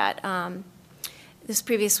about that. This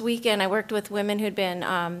previous weekend, I worked with women who'd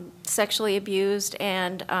been sexually abused,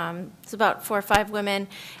 and it's about 4 or 5 women,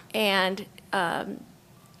 and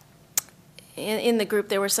in the group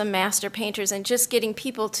there were some master painters, and just getting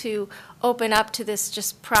people to open up to this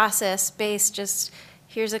just process-based, just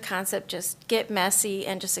here's a concept, just get messy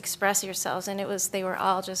and just express yourselves, and they were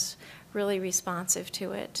all just really responsive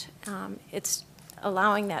to it. It's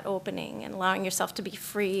allowing that opening and allowing yourself to be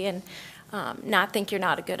free and not think you're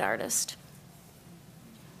not a good artist.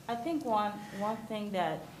 I think one thing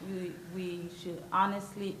that we should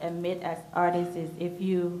honestly admit as artists is if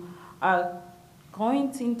you are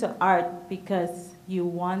going into art because you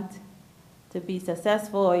want to be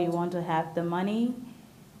successful or you want to have the money,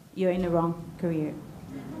 you're in the wrong career.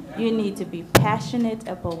 You need to be passionate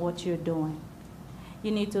about what you're doing.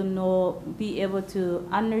 You need to be able to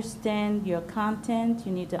understand your content.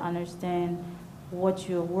 You need to understand what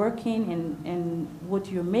you're working and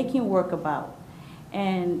what you're making work about.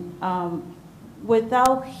 And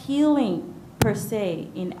without healing per se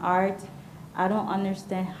in art, I don't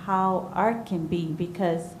understand how art can be,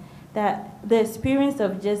 because the experience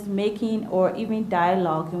of just making or even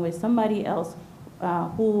dialoguing with somebody else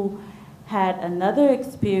who had another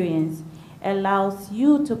experience allows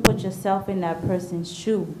you to put yourself in that person's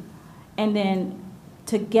shoe. And then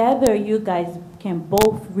together you guys can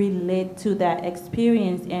both relate to that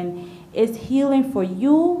experience, and it's healing for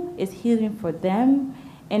you, it's healing for them,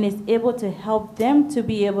 and it's able to help them to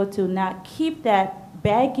be able to not keep that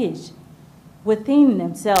baggage within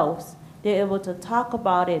themselves. They're able to talk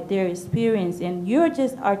about it, their experience, and you're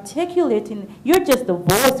just articulating, you're just the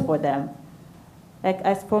voice for them. Like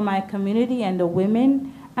as for my community and the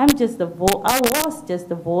women, I was just the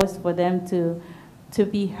voice for them to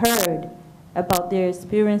be heard about their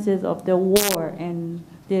experiences of the war, and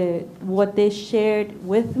what they shared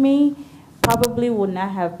with me probably would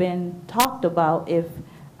not have been talked about if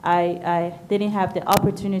I didn't have the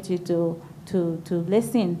opportunity to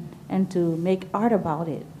listen and to make art about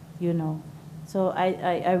it, you know. So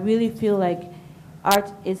I really feel like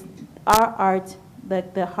art is our art,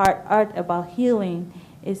 like the heart art about healing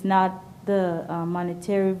is not the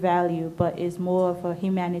monetary value, but is more of a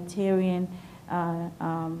humanitarian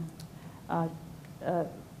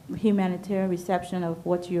humanitarian reception of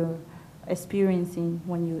what you're experiencing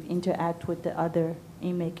when you interact with the other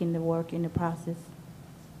in making the work in the process.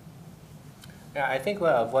 Yeah, I think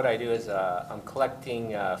what I do is I'm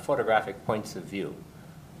collecting photographic points of view.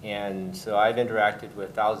 And so I've interacted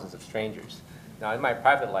with thousands of strangers. Now, in my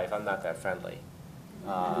private life, I'm not that friendly.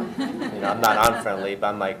 I'm not unfriendly, but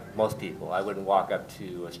I'm like most people. I wouldn't walk up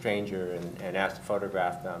to a stranger and ask to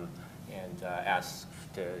photograph them and ask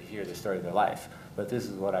to hear the story of their life. But this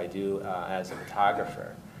is what I do as a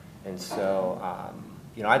photographer. And so,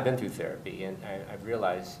 I've been through therapy, and I've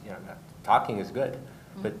realized, talking is good,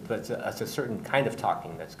 but it's a certain kind of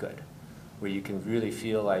talking that's good, where you can really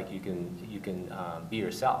feel like you can be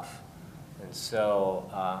yourself. And so,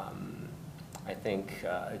 I think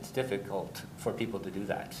it's difficult for people to do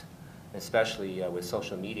that, especially with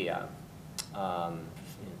social media.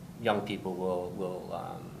 Young people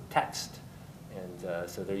will text, and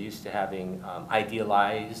so they're used to having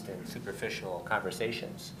idealized and superficial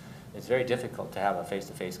conversations. It's very difficult to have a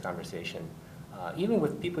face-to-face conversation, even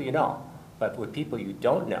with people you know, but with people you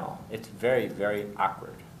don't know, it's very, very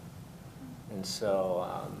awkward. And so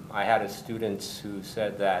I had a student who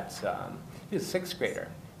said that, he was a 6th grader.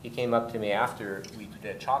 He came up to me after we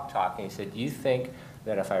did a chalk talk, and he said, do you think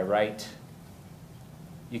that if I write,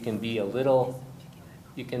 you can be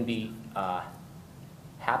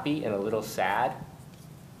happy and a little sad?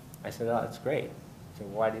 I said, oh, that's great. I said,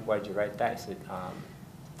 why'd you write that? He said,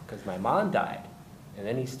 because my mom died. And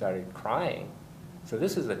then he started crying. So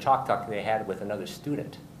this is the chalk talk they had with another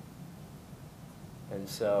student. And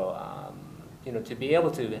so, to be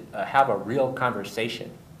able to have a real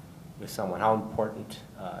conversation with someone, how important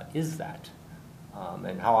is that?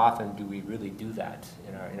 And how often do we really do that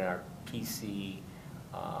in our PC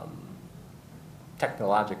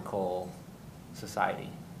technological society?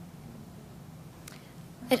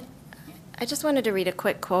 I just wanted to read a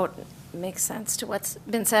quick quote. It makes sense to what's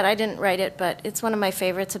been said. I didn't write it, but it's one of my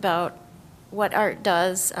favorites about what art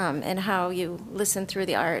does and how you listen through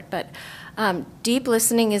the art. But deep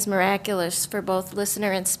listening is miraculous for both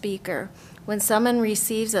listener and speaker. When someone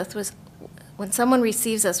receives us When someone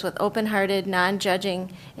receives us with open-hearted,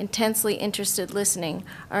 non-judging, intensely interested listening,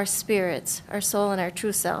 our spirits, our soul, and our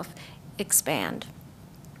true self expand.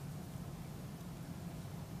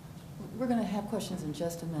 We're going to have questions in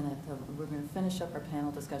just a minute. We're going to finish up our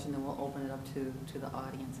panel discussion, then we'll open it up to the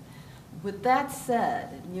audience. With that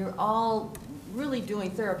said, you're all really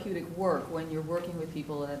doing therapeutic work when you're working with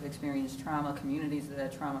people that have experienced trauma, communities that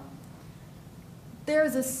have trauma.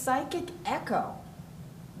 There's a psychic echo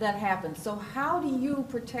that happens. So how do you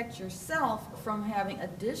protect yourself from having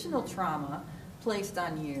additional trauma placed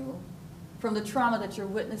on you from the trauma that you're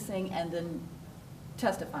witnessing and then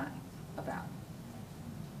testifying about?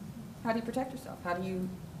 How do you protect yourself? How do you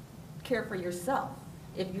care for yourself?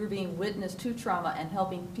 If you're being witness to trauma and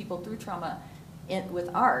helping people through trauma with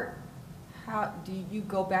art, how do you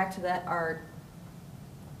go back to that art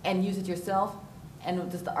and use it yourself? And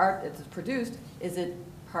does the art that's produced, is it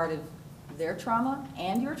part of their trauma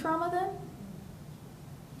and your trauma then?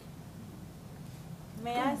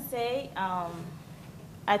 May I say,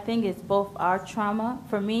 I think it's both our trauma.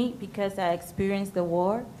 For me, because I experienced the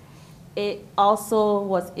war, it also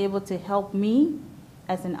was able to help me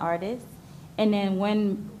as an artist. And then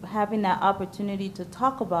when having that opportunity to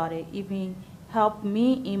talk about it, even helped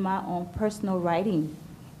me in my own personal writing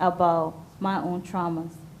about my own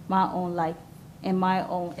traumas, my own life, and my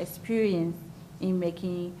own experience in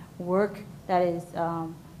making work that is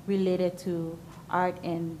related to art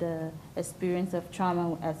and the experience of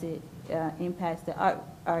trauma as it impacts the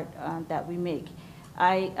art that we make.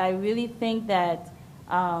 I really think that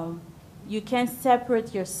you can't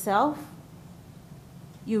separate yourself.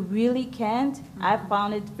 You really can't. Mm-hmm. I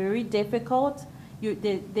found it very difficult.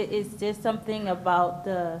 It's just something about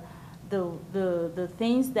the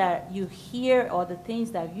things that you hear or the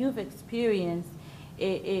things that you've experienced.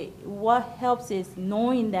 What helps is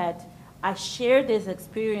knowing that I share this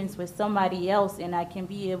experience with somebody else and I can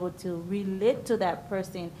be able to relate to that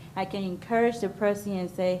person. I can encourage the person and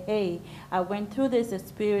say, hey, I went through this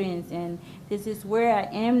experience and this is where I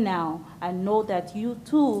am now. I know that you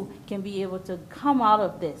too can be able to come out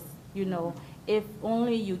of this, you know, if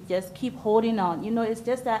only you just keep holding on. You know, it's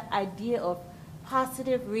just that idea of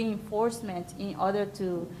positive reinforcement in order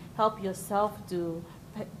to help yourself to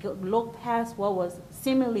look past what was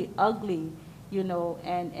seemingly ugly, you know,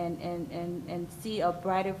 and see a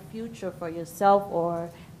brighter future for yourself or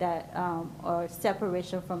that or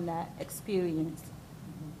separation from that experience.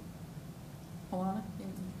 Alana?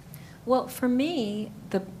 Well, for me,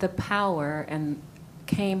 the power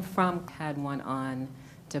came from, had one on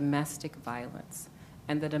domestic violence.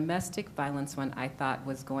 And the domestic violence one I thought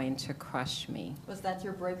was going to crush me. Was that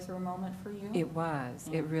your breakthrough moment for you? It was.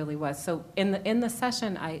 Yeah. It really was. So in the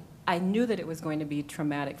session, I knew that it was going to be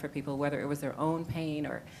traumatic for people, whether it was their own pain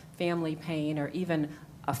or family pain or even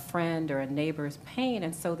a friend or a neighbor's pain.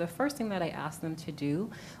 And so the first thing that I asked them to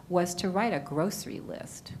do was to write a grocery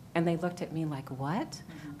list. And they looked at me like, what?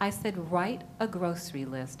 Mm-hmm. I said, write a grocery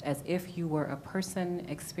list as if you were a person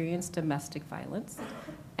experienced domestic violence,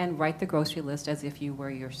 and write the grocery list as if you were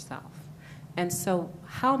yourself. And so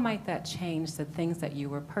how might that change the things that you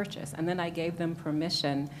were purchased? And then I gave them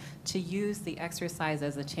permission to use the exercise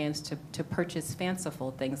as a chance to purchase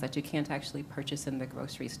fanciful things that you can't actually purchase in the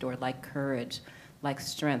grocery store, like courage, like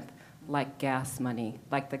strength, like gas money,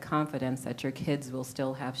 like the confidence that your kids will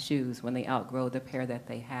still have shoes when they outgrow the pair that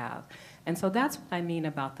they have. And so that's what I mean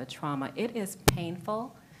about the trauma. It is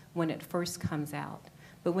painful when it first comes out.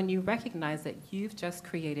 But when you recognize that you've just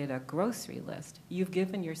created a grocery list, you've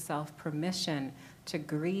given yourself permission to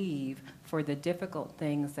grieve for the difficult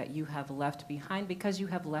things that you have left behind because you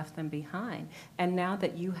have left them behind. And now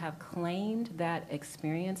that you have claimed that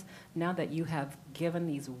experience, now that you have given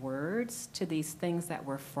these words to these things that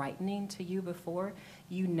were frightening to you before,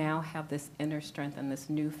 you now have this inner strength and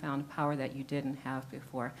this newfound power that you didn't have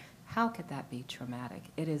before. How could that be traumatic?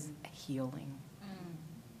 It is healing.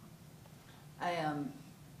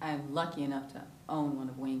 I'm lucky enough to own one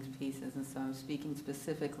of Wing's pieces, and so I'm speaking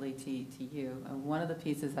specifically to you. One of the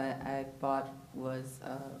pieces I bought was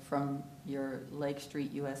from your Lake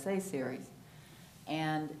Street USA series.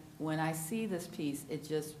 And when I see this piece, it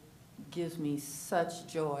just gives me such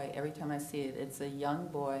joy every time I see it. It's a young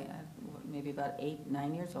boy, maybe about 8,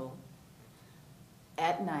 9 years old,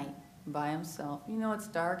 at night by himself. You know, it's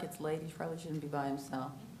dark, it's late, he probably shouldn't be by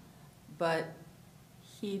himself. But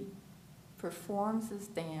he performs his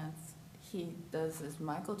dance. He does his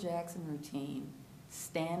Michael Jackson routine,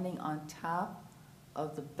 standing on top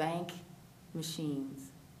of the bank machines,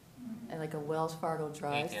 and like a Wells Fargo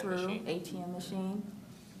drive-through ATM machine,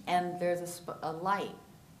 and there's a light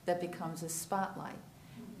that becomes a spotlight,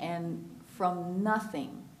 and from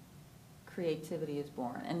nothing creativity is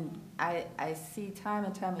born. And I see time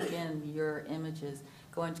and time again your images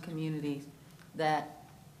go into communities that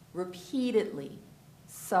repeatedly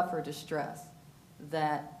suffer distress,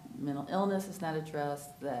 that mental illness is not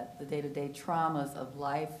addressed, that the day-to-day traumas of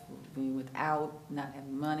life, being without, not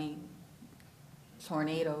having money,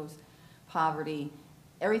 tornadoes, poverty,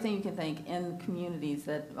 everything you can think in communities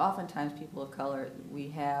that oftentimes people of color, we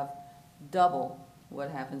have double what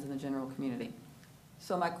happens in the general community.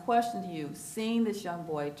 So my question to you, seeing this young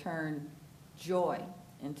boy turn joy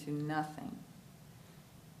into nothing,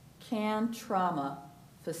 can trauma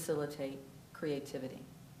facilitate creativity?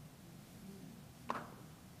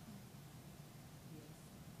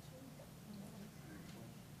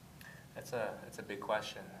 That's a big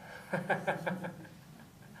question.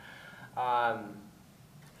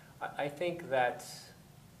 I think that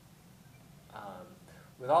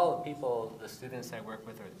with all the people, the students I work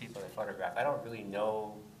with or the people I photograph, I don't really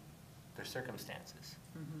know their circumstances.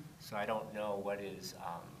 Mm-hmm. So I don't know what is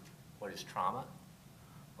trauma.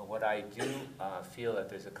 But what I do feel that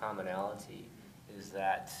there's a commonality is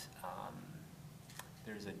that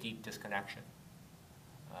there's a deep disconnection.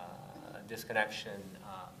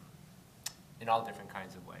 In all different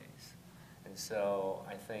kinds of ways. And so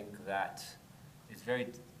I think that it's very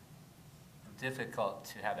difficult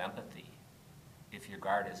to have empathy if your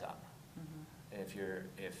guard is up. Mm-hmm.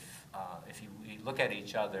 If we look at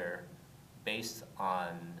each other based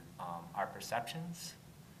on our perceptions,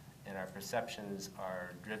 and our perceptions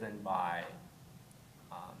are driven by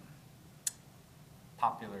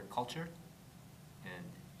popular culture and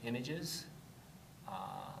images,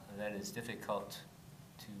 then it's difficult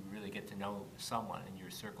to really get to know someone, and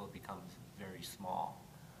your circle becomes very small.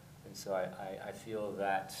 And so I feel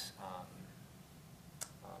that,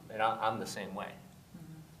 and I'm the same way.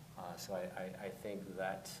 Mm-hmm. So I think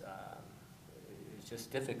that it's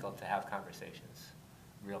just difficult to have conversations,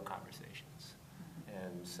 real conversations. Mm-hmm.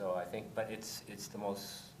 And so I think, but it's the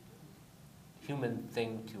most human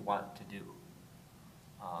thing to want to do,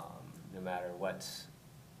 no matter what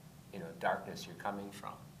darkness you're coming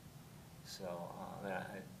from. So,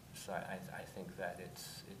 I think that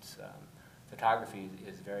it's photography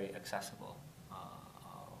is very accessible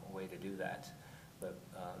way to do that. But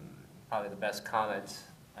probably the best comment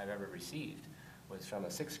I've ever received was from a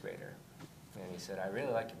 6th grader, and he said, "I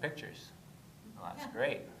really like your pictures." Well, that's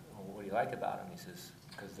great. Well, what do you like about them? He says,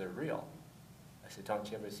 "Because they're real." I said, "Don't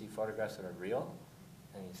you ever see photographs that are real?"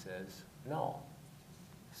 And he says, "No."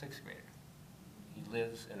 6th grader. He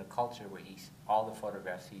lives in a culture where all the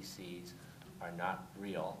photographs he sees are not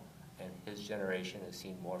real, and his generation has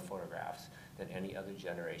seen more photographs than any other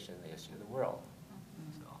generation in the history of the world.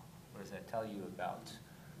 Mm-hmm. So what does that tell you about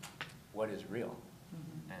what is real?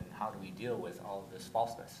 Mm-hmm. And how do we deal with all of this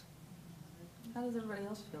falseness? How does everybody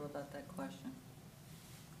else feel about that question?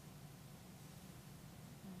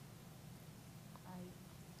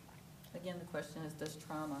 Again, the question is, does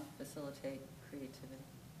trauma facilitate creativity?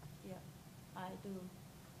 Yeah, I do.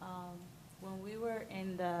 When we were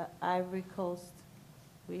in the Ivory Coast,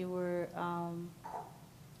 we were,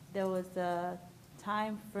 there was a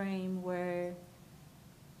time frame where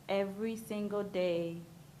every single day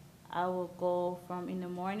I would go from in the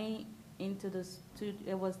morning into the studio.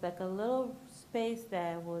 It was like a little space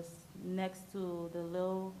that was next to the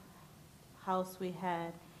little house we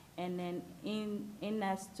had. And then in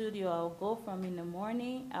that studio, I would go from in the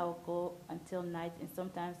morning, I would go until night, and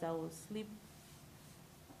sometimes I would sleep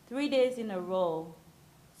 3 days in a row.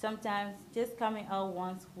 Sometimes just coming out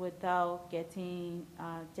once without getting,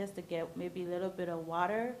 just to get maybe a little bit of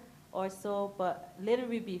water or so, but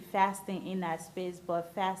literally be fasting in that space,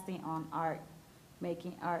 but fasting on art,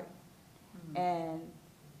 making art. Mm-hmm. And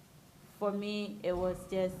for me, it was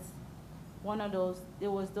just one of those,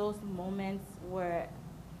 it was those moments where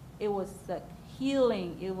it was like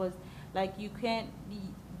healing. It was like you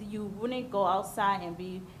wouldn't go outside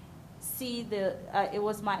and see the, it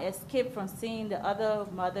was my escape from seeing the other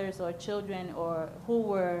mothers or children or who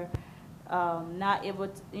were not able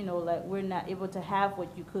to, like we're not able to have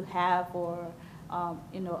what you could have, or,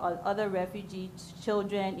 other refugee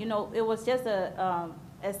children. It was just a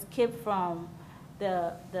escape from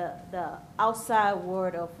the outside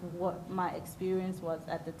world of what my experience was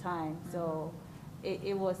at the time. So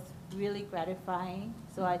it was really gratifying.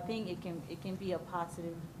 So I think it can be a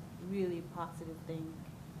positive, really positive thing.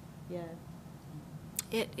 Yeah.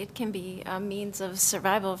 It can be a means of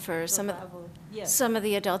survival for some of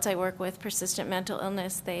the adults I work with, persistent mental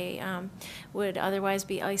illness. They would otherwise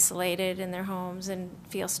be isolated in their homes and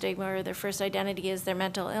feel stigma, or their first identity is their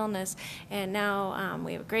mental illness. And now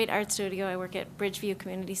we have a great art studio. I work at Bridgeview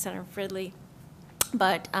Community Center in Fridley.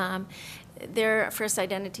 But their first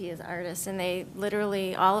identity is artists, and they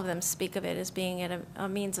literally, all of them speak of it as being a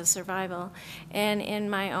means of survival. And in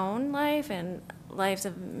my own life and lives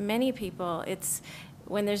of many people, it's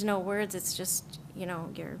when there's no words, it's just, you know,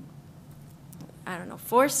 you're, I don't know,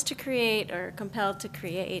 forced to create or compelled to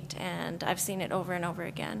create, and I've seen it over and over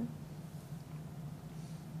again.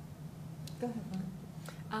 Go ahead,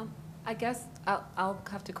 Lauren. I guess I'll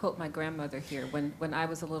have to quote my grandmother here. When I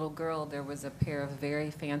was a little girl, there was a pair of very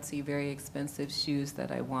fancy, very expensive shoes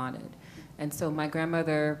that I wanted. And so my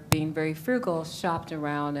grandmother, being very frugal, shopped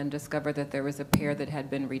around and discovered that there was a pair that had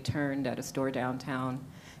been returned at a store downtown,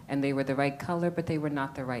 and they were the right color, but they were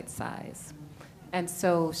not the right size. And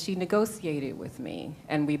so she negotiated with me,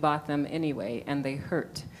 and we bought them anyway, and they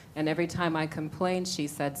hurt. And every time I complained, she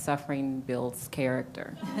said, suffering builds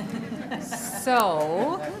character.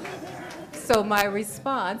 So my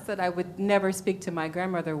response that I would never speak to my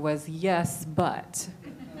grandmother was, yes, but.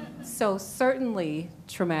 So certainly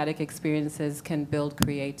traumatic experiences can build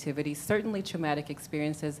creativity. Certainly traumatic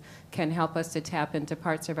experiences can help us to tap into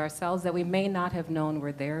parts of ourselves that we may not have known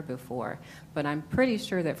were there before. But I'm pretty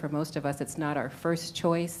sure that for most of us, it's not our first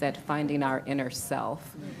choice at finding our inner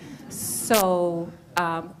self. So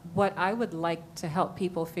what I would like to help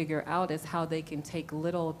people figure out is how they can take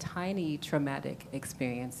little tiny traumatic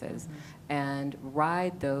experiences and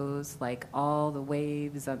ride those like all the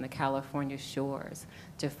waves on the California shores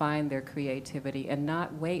to find their creativity and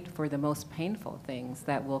not wait for the most painful things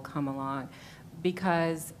that will come along.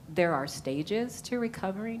 Because there are stages to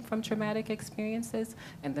recovering from traumatic experiences,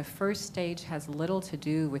 and the first stage has little to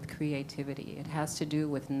do with creativity. It has to do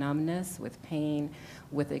with numbness, with pain,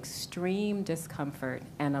 with extreme discomfort,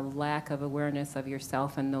 and a lack of awareness of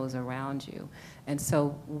yourself and those around you. And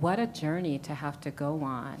so what a journey to have to go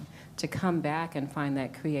on, to come back and find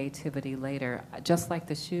that creativity later. Just like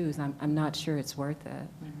the shoes, I'm not sure it's worth it.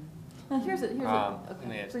 Now please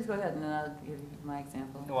go ahead, and then I'll give you my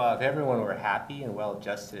example. Well, if everyone were happy and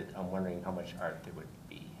well-adjusted, I'm wondering how much art there would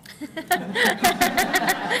be.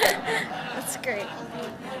 That's great.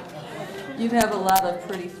 You'd have a lot of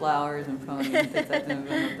pretty flowers and ponies and things like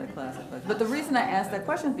that classic. But the reason I asked that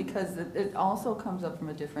question is because it also comes up from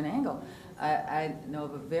a different angle. I know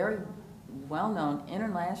of a very well-known,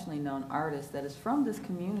 internationally known artist that is from this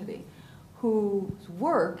community whose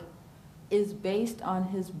work is based on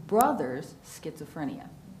his brother's schizophrenia.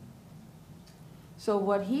 So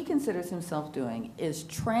what he considers himself doing is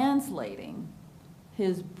translating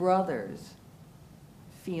his brother's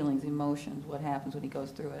feelings, emotions, what happens when he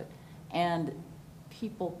goes through it. And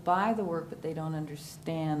people buy the work, but they don't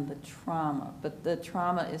understand the trauma. But the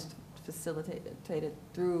trauma is facilitated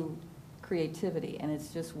through creativity, and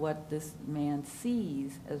it's just what this man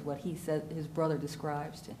sees as what he said his brother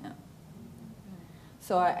describes to him.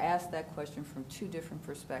 So I asked that question from two different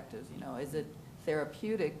perspectives. You know, is it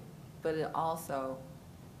therapeutic, but it also,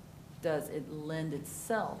 does it lend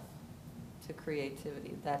itself to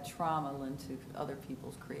creativity? That trauma lend to other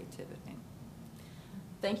people's creativity.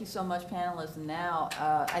 Thank you so much, panelists. Now,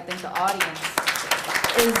 I think the audience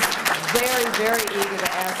is very, very eager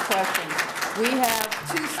to ask questions. We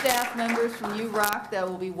have 2 staff members from UROC that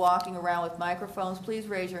will be walking around with microphones. Please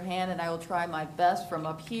raise your hand, and I will try my best from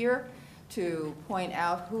up here to point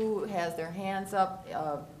out who has their hands up.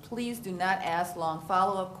 Please do not ask long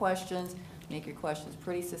follow-up questions. Make your questions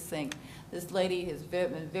pretty succinct. This lady has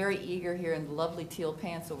been very eager here in the lovely teal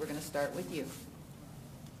pants, so we're going to start with you.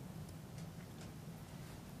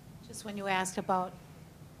 Just when you asked about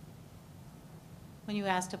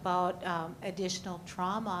additional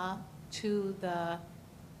trauma to the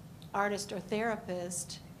artist or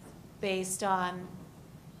therapist based on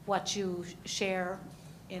what you share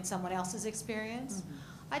in someone else's experience.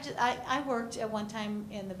 I worked at one time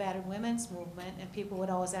in the battered women's movement, and people would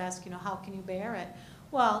always ask, you know, how can you bear it?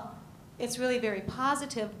 Well, it's really very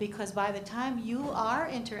positive, because by the time you are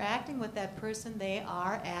interacting with that person, they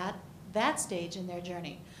are at that stage in their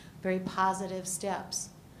journey. Very positive steps.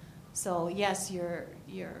 So yes, you're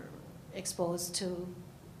exposed to,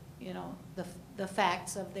 you know, the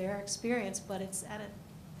facts of their experience, but it's at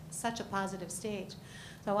such a positive stage.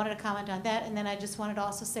 So I wanted to comment on that, and then I just wanted to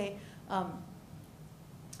also say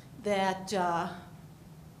that,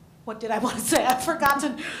 what did I want to say? I've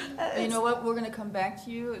forgotten. You know what? We're going to come back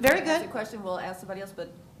to you. Very If you good. ask a question, we'll ask somebody else,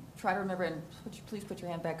 but try to remember, and please put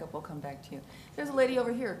your hand back up. We'll come back to you. There's a lady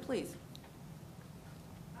over here, please.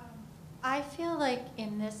 I feel like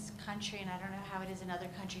in this country, and I don't know how it is in other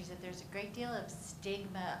countries, that there's a great deal of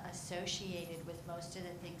stigma associated with most of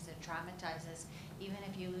the things that traumatize us. Even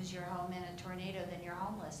if you lose your home in a tornado, then you're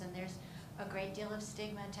homeless. And there's a great deal of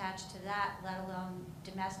stigma attached to that, let alone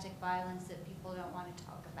domestic violence that people don't want to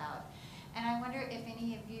talk about. And I wonder if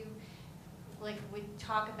any of you, like, would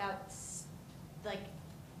talk about, like,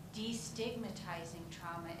 destigmatizing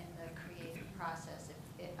trauma in the creative process.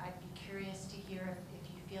 I'd be curious to hear if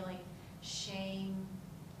you feel like shame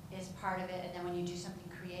is part of it, and then when you do something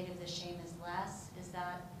creative, the shame is less. Is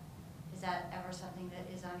that ever something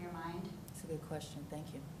that is on your mind? That's a good question.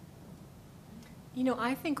 Thank you. You know,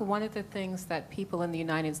 I think one of the things that people in the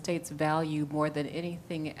United States value more than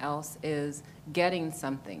anything else is getting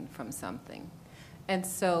something from something. And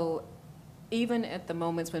so even at the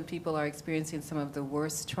moments when people are experiencing some of the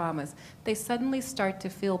worst traumas, they suddenly start to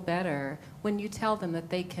feel better when you tell them that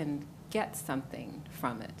they can get something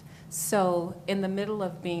from it. So in the middle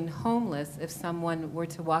of being homeless, if someone were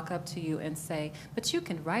to walk up to you and say, but you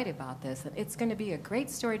can write about this, and it's going to be a great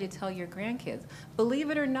story to tell your grandkids. Believe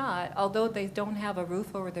it or not, although they don't have a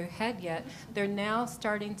roof over their head yet, they're now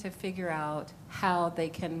starting to figure out how they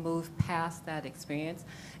can move past that experience.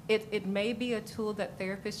 It may be a tool that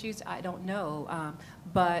therapists use, I don't know,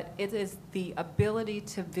 but it is the ability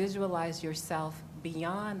to visualize yourself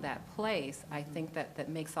beyond that place, I think that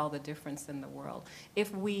makes all the difference in the world.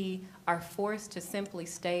 If we are forced to simply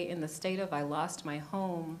stay in the state of I lost my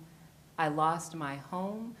home,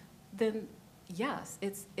 then yes,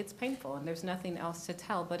 it's painful and there's nothing else to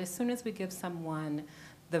tell. But as soon as we give someone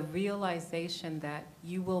the realization that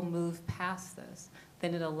you will move past this,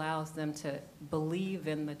 then it allows them to believe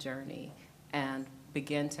in the journey and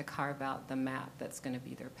begin to carve out the map that's going to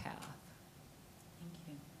be their path. Thank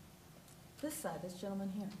you. This side, this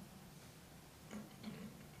gentleman here.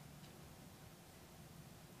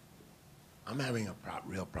 I'm having a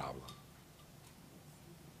real problem.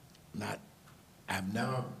 I've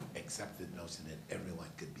now accepted the notion that everyone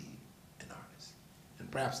could be an artist. And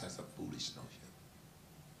perhaps that's a foolish notion.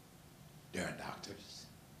 There are doctors,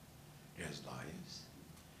 there's lawyers,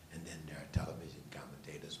 and then there are television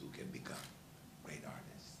commentators who can become great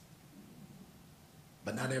artists.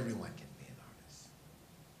 But not everyone can be an artist.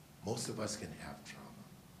 Most of us can have trauma.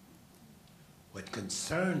 What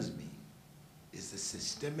concerns me is the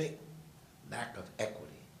systemic lack of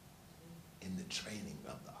equity in the training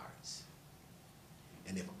of the arts.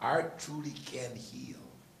 And if art truly can heal,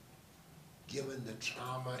 given the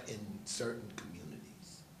trauma in certain communities,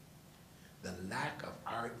 the lack of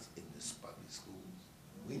arts in the public schools,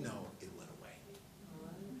 we know it went away.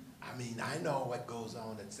 I mean, I know what goes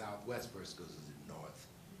on at Southwest versus goes at North,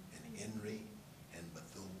 and Henry, and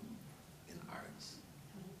Bethune in arts.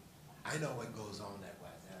 I know what goes on at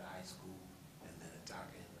High School, and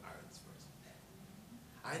Minneapolis in arts versus that.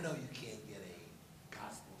 I know you can't get a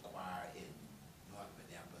gospel choir in North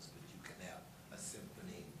Minneapolis, but you can have a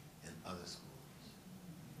symphony in other schools.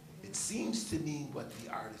 It seems to me what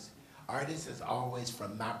the artist has always,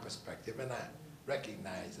 from my perspective, and I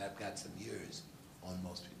recognize I've got some years on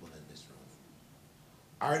most people in this room,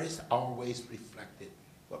 artists always reflected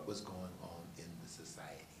what was going on in the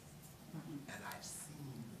society. And I've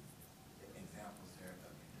seen the examples there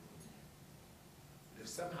of you doing that. But if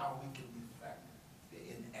somehow we can reflect the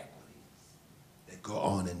inequities that go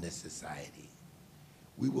on in this society,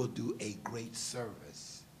 we will do a great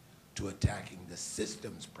service to attacking the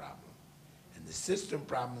systems problem. And the system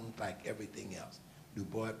problem, like everything else, Du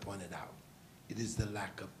Bois pointed out, it is the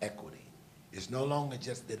lack of equity. It's no longer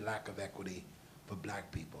just the lack of equity for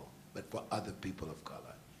black people, but for other people of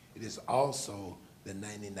color. It is also the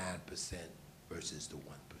 99% versus the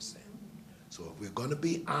 1%. So if we're going to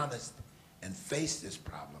be honest and face this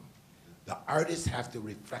problem, the artists have to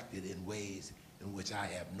reflect it in ways in which I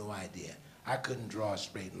have no idea. I couldn't draw a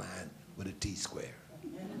straight line with a T-square,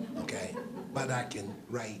 okay? But I can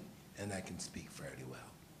write and I can speak fairly well.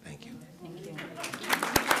 Thank you. Thank you.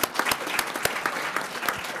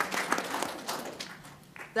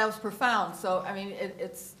 That was profound. So, I mean,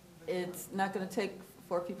 it's not going to take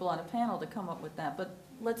 4 people on a panel to come up with that, but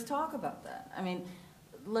let's talk about that. I mean,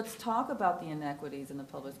 let's talk about the inequities in the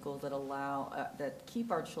public schools that allow, that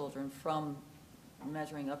keep our children from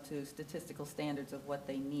measuring up to statistical standards of what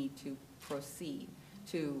they need to proceed,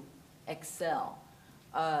 to excel.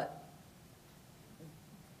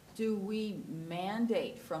 Do we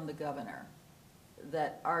mandate from the governor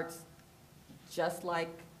that arts, just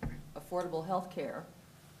like affordable health care,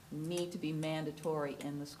 need to be mandatory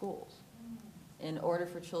in the schools in order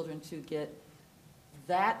for children to get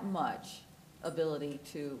that much ability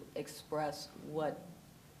to express what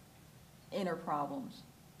inner problems,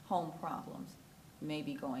 home problems may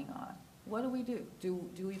be going on? What do we do?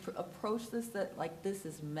 Do we approach this that like this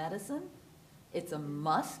is medicine? It's a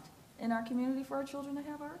must in our community for our children to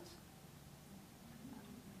have arts?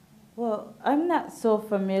 Well, I'm not so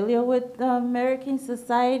familiar with the American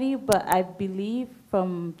society, but I believe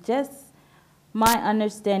from just my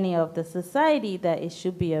understanding of the society that it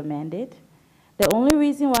should be amended. The only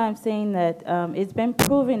reason why I'm saying that it's been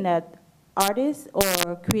proven that artists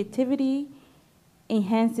or creativity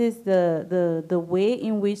enhances the way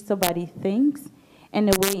in which somebody thinks and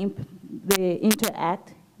the way they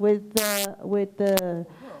interact with the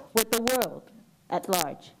world at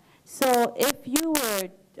large. So if you were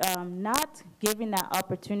not given that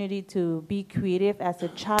opportunity to be creative as a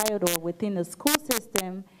child or within the school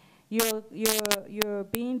system, you're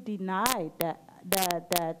being denied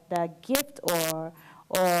that gift or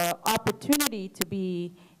opportunity to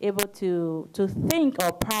be able to think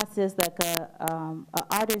or process like a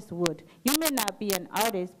artist would. You may not be an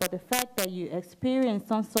artist, but the fact that you experience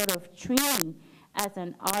some sort of training as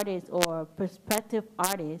an artist or prospective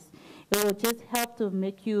artist, it will just help to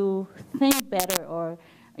make you think better, or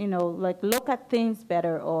like look at things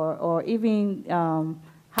better, or even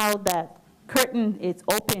how that curtain is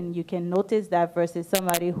open, you can notice that versus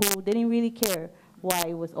somebody who didn't really care why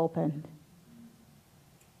it was opened.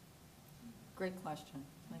 Great question.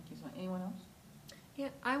 Thank you. Anyone else? Yeah,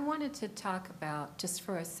 I wanted to talk about, just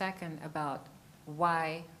for a second, about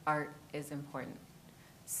why art is important.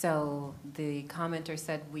 So the commenter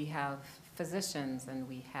said we have physicians, and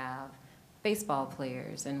we have baseball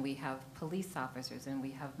players, and we have police officers, and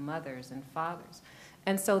we have mothers and fathers.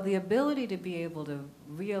 And so the ability to be able to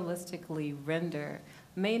realistically render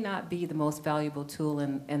may not be the most valuable tool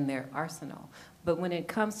in their arsenal. But when it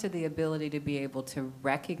comes to the ability to be able to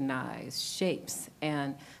recognize shapes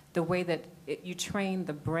and the way that you train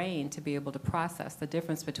the brain to be able to process the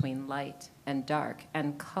difference between light and dark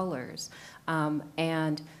and colors,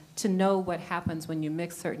 and to know what happens when you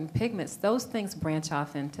mix certain pigments, those things branch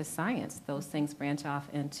off into science. Those things branch off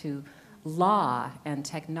into law and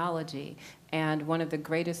technology. And one of the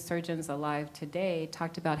greatest surgeons alive today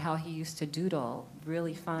talked about how he used to doodle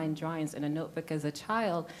really fine drawings in a notebook as a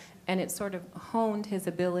child, and it sort of honed his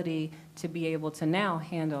ability to be able to now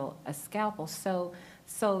handle a scalpel. So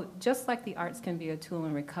just like the arts can be a tool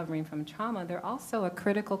in recovering from trauma, they're also a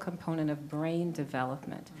critical component of brain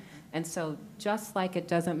development. And so just like it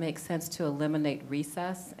doesn't make sense to eliminate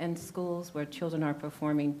recess in schools where children are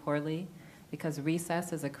performing poorly, because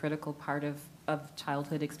recess is a critical part of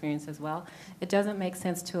childhood experience as well, it doesn't make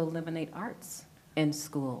sense to eliminate arts in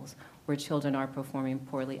schools where children are performing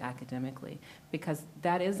poorly academically, because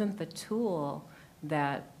that isn't the tool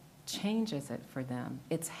that changes it for them.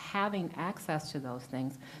 It's having access to those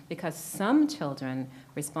things, because some children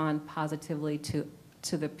respond positively to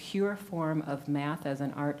the pure form of math as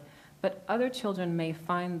an art, but other children may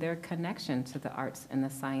find their connection to the arts and the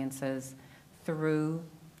sciences through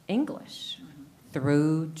English,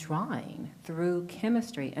 through drawing, through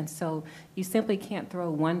chemistry. And so you simply can't throw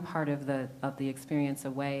one part of the experience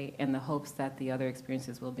away in the hopes that the other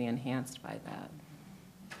experiences will be enhanced by that.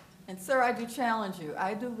 And sir, I do challenge you.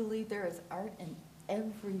 I do believe there is art in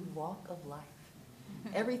every walk of life.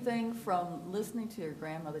 Everything from listening to your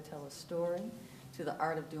grandmother tell a story to the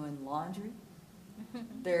art of doing laundry.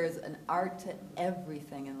 There's an art to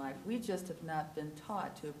everything in life. We just have not been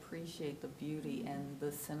taught to appreciate the beauty and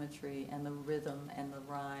the symmetry and the rhythm and the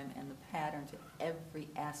rhyme and the pattern to every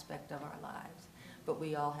aspect of our lives. But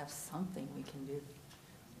we all have something we can do.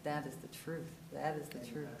 That is the truth. That is the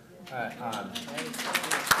truth. I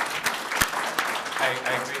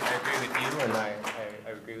agree with you, and I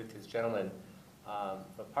agree with this gentleman.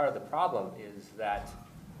 But part of the problem is that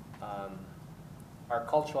our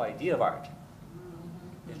cultural idea of art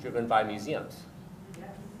is driven by museums.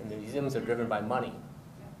 And the museums are driven by money.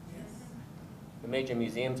 The major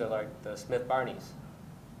museums are like the Smith Barneys,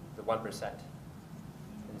 the 1%.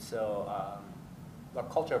 And so the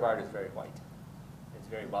culture of art is very white. It's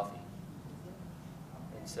very wealthy.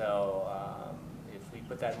 And so if we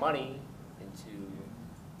put that money into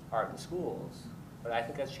art in schools, but I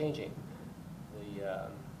think that's changing. The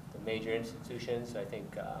major institutions, I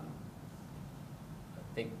think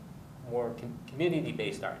more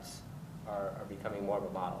community-based arts are becoming more of a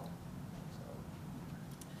model. So.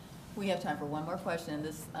 We have time for one more question.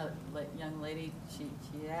 This young lady,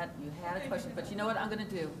 you had a question, but you know what I'm going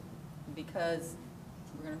to do? Because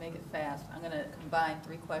we're going to make it fast, I'm going to combine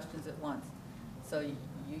 3 questions at once. So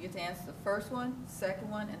you get to answer the first one, second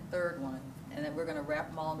one, and third one, and then we're going to wrap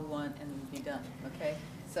them all into one and be done, okay?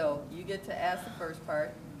 So you get to ask the first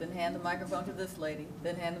part, then hand the microphone to this lady,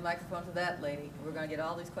 then hand the microphone to that lady. We're going to get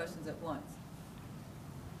all these questions at once.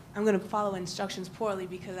 I'm going to follow instructions poorly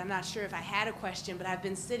because I'm not sure if I had a question, but I've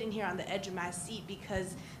been sitting here on the edge of my seat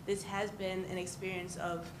because this has been an experience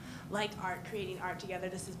of like art, creating art together.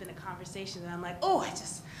 This has been a conversation, and I'm like, oh,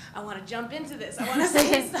 I want to jump into this. I want to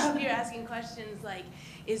say stuff. You're asking questions like,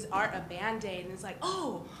 is art a Band-Aid? And it's like,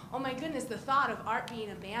 oh my goodness, the thought of art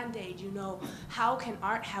being a Band-Aid, you know, how can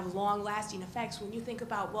art have long-lasting effects? When you think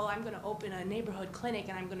about, well, I'm going to open a neighborhood clinic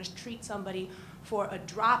and I'm going to treat somebody for a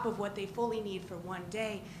drop of what they fully need for one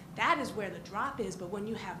day, that is where the drop is. But when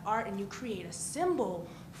you have art and you create a symbol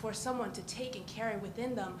for someone to take and carry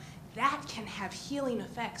within them, that can have healing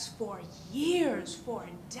effects for years, for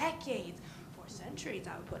decades, for centuries,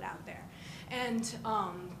 I would put out there. And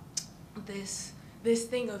this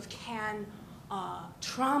thing of can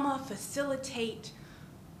trauma facilitate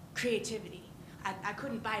creativity? I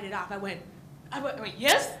couldn't bite it off. I went,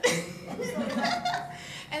 yes?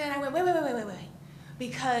 And then I went, wait.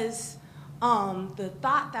 Because the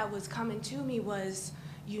thought that was coming to me was,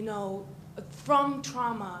 you know, from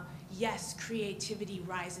trauma, yes, creativity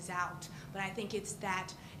rises out, but I think it's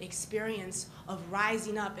that experience of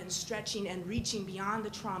rising up and stretching and reaching beyond the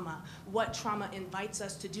trauma, what trauma invites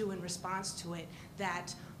us to do in response to it,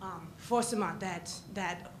 that forcement,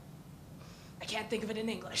 that I can't think of it in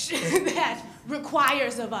English, that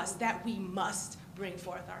requires of us that we must bring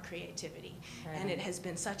forth our creativity. Right. And it has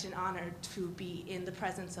been such an honor to be in the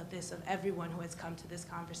presence of this, of everyone who has come to this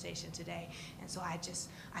conversation today. And so I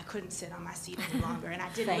couldn't sit on my seat any longer, and I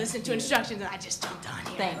didn't listen to instructions, and I just jumped on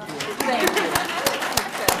here. Thank you.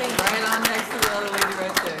 Right on next to the other lady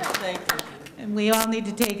right there. Thank you. And we all need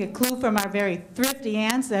to take a clue from our very thrifty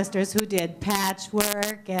ancestors who did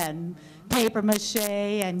patchwork and paper mache,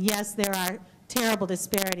 and yes, there are terrible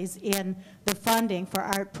disparities in the funding for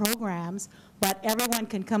art programs, but everyone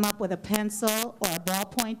can come up with a pencil or a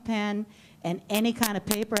ballpoint pen and any kind of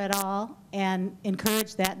paper at all and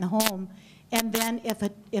encourage that in the home. And then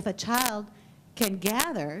if a child can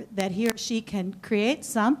gather that he or she can create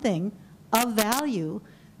something of value,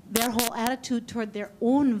 their whole attitude toward their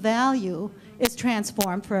own value is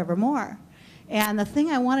transformed forevermore. And the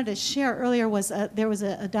thing I wanted to share earlier was there was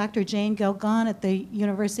a Dr. Jane Gilgun at the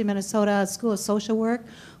University of Minnesota School of Social Work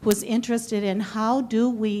who was interested in how do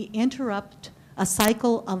we interrupt a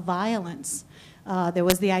cycle of violence. There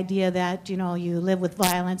was the idea that, you know, you live with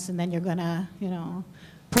violence and then you're going to, you know,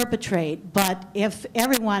 perpetrate. But if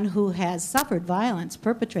everyone who has suffered violence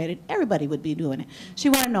perpetrated, everybody would be doing it. She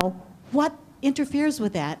wanted to know what interferes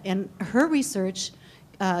with that. And her research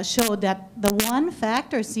showed that the one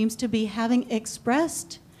factor seems to be having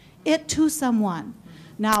expressed it to someone.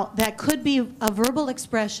 Now, that could be a verbal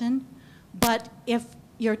expression, but if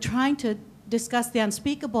you're trying to discuss the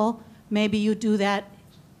unspeakable, maybe you do that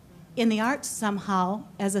in the arts somehow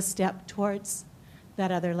as a step towards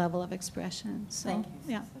that other level of expression. So, thank you.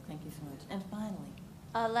 Yeah. Thank you so much. And finally.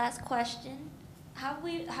 Last question. How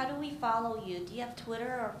do we follow you? Do you have Twitter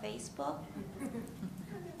or Facebook?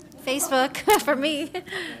 Facebook for me. Okay.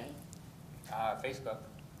 Facebook.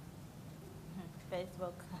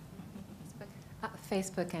 Facebook.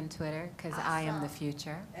 Facebook and Twitter, because I am the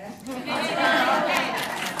future.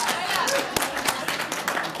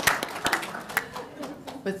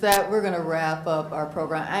 With that, we're going to wrap up our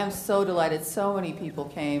program. I am so delighted so many people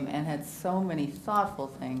came and had so many thoughtful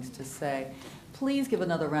things to say. Please give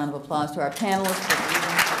another round of applause to our panelists for being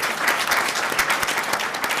here.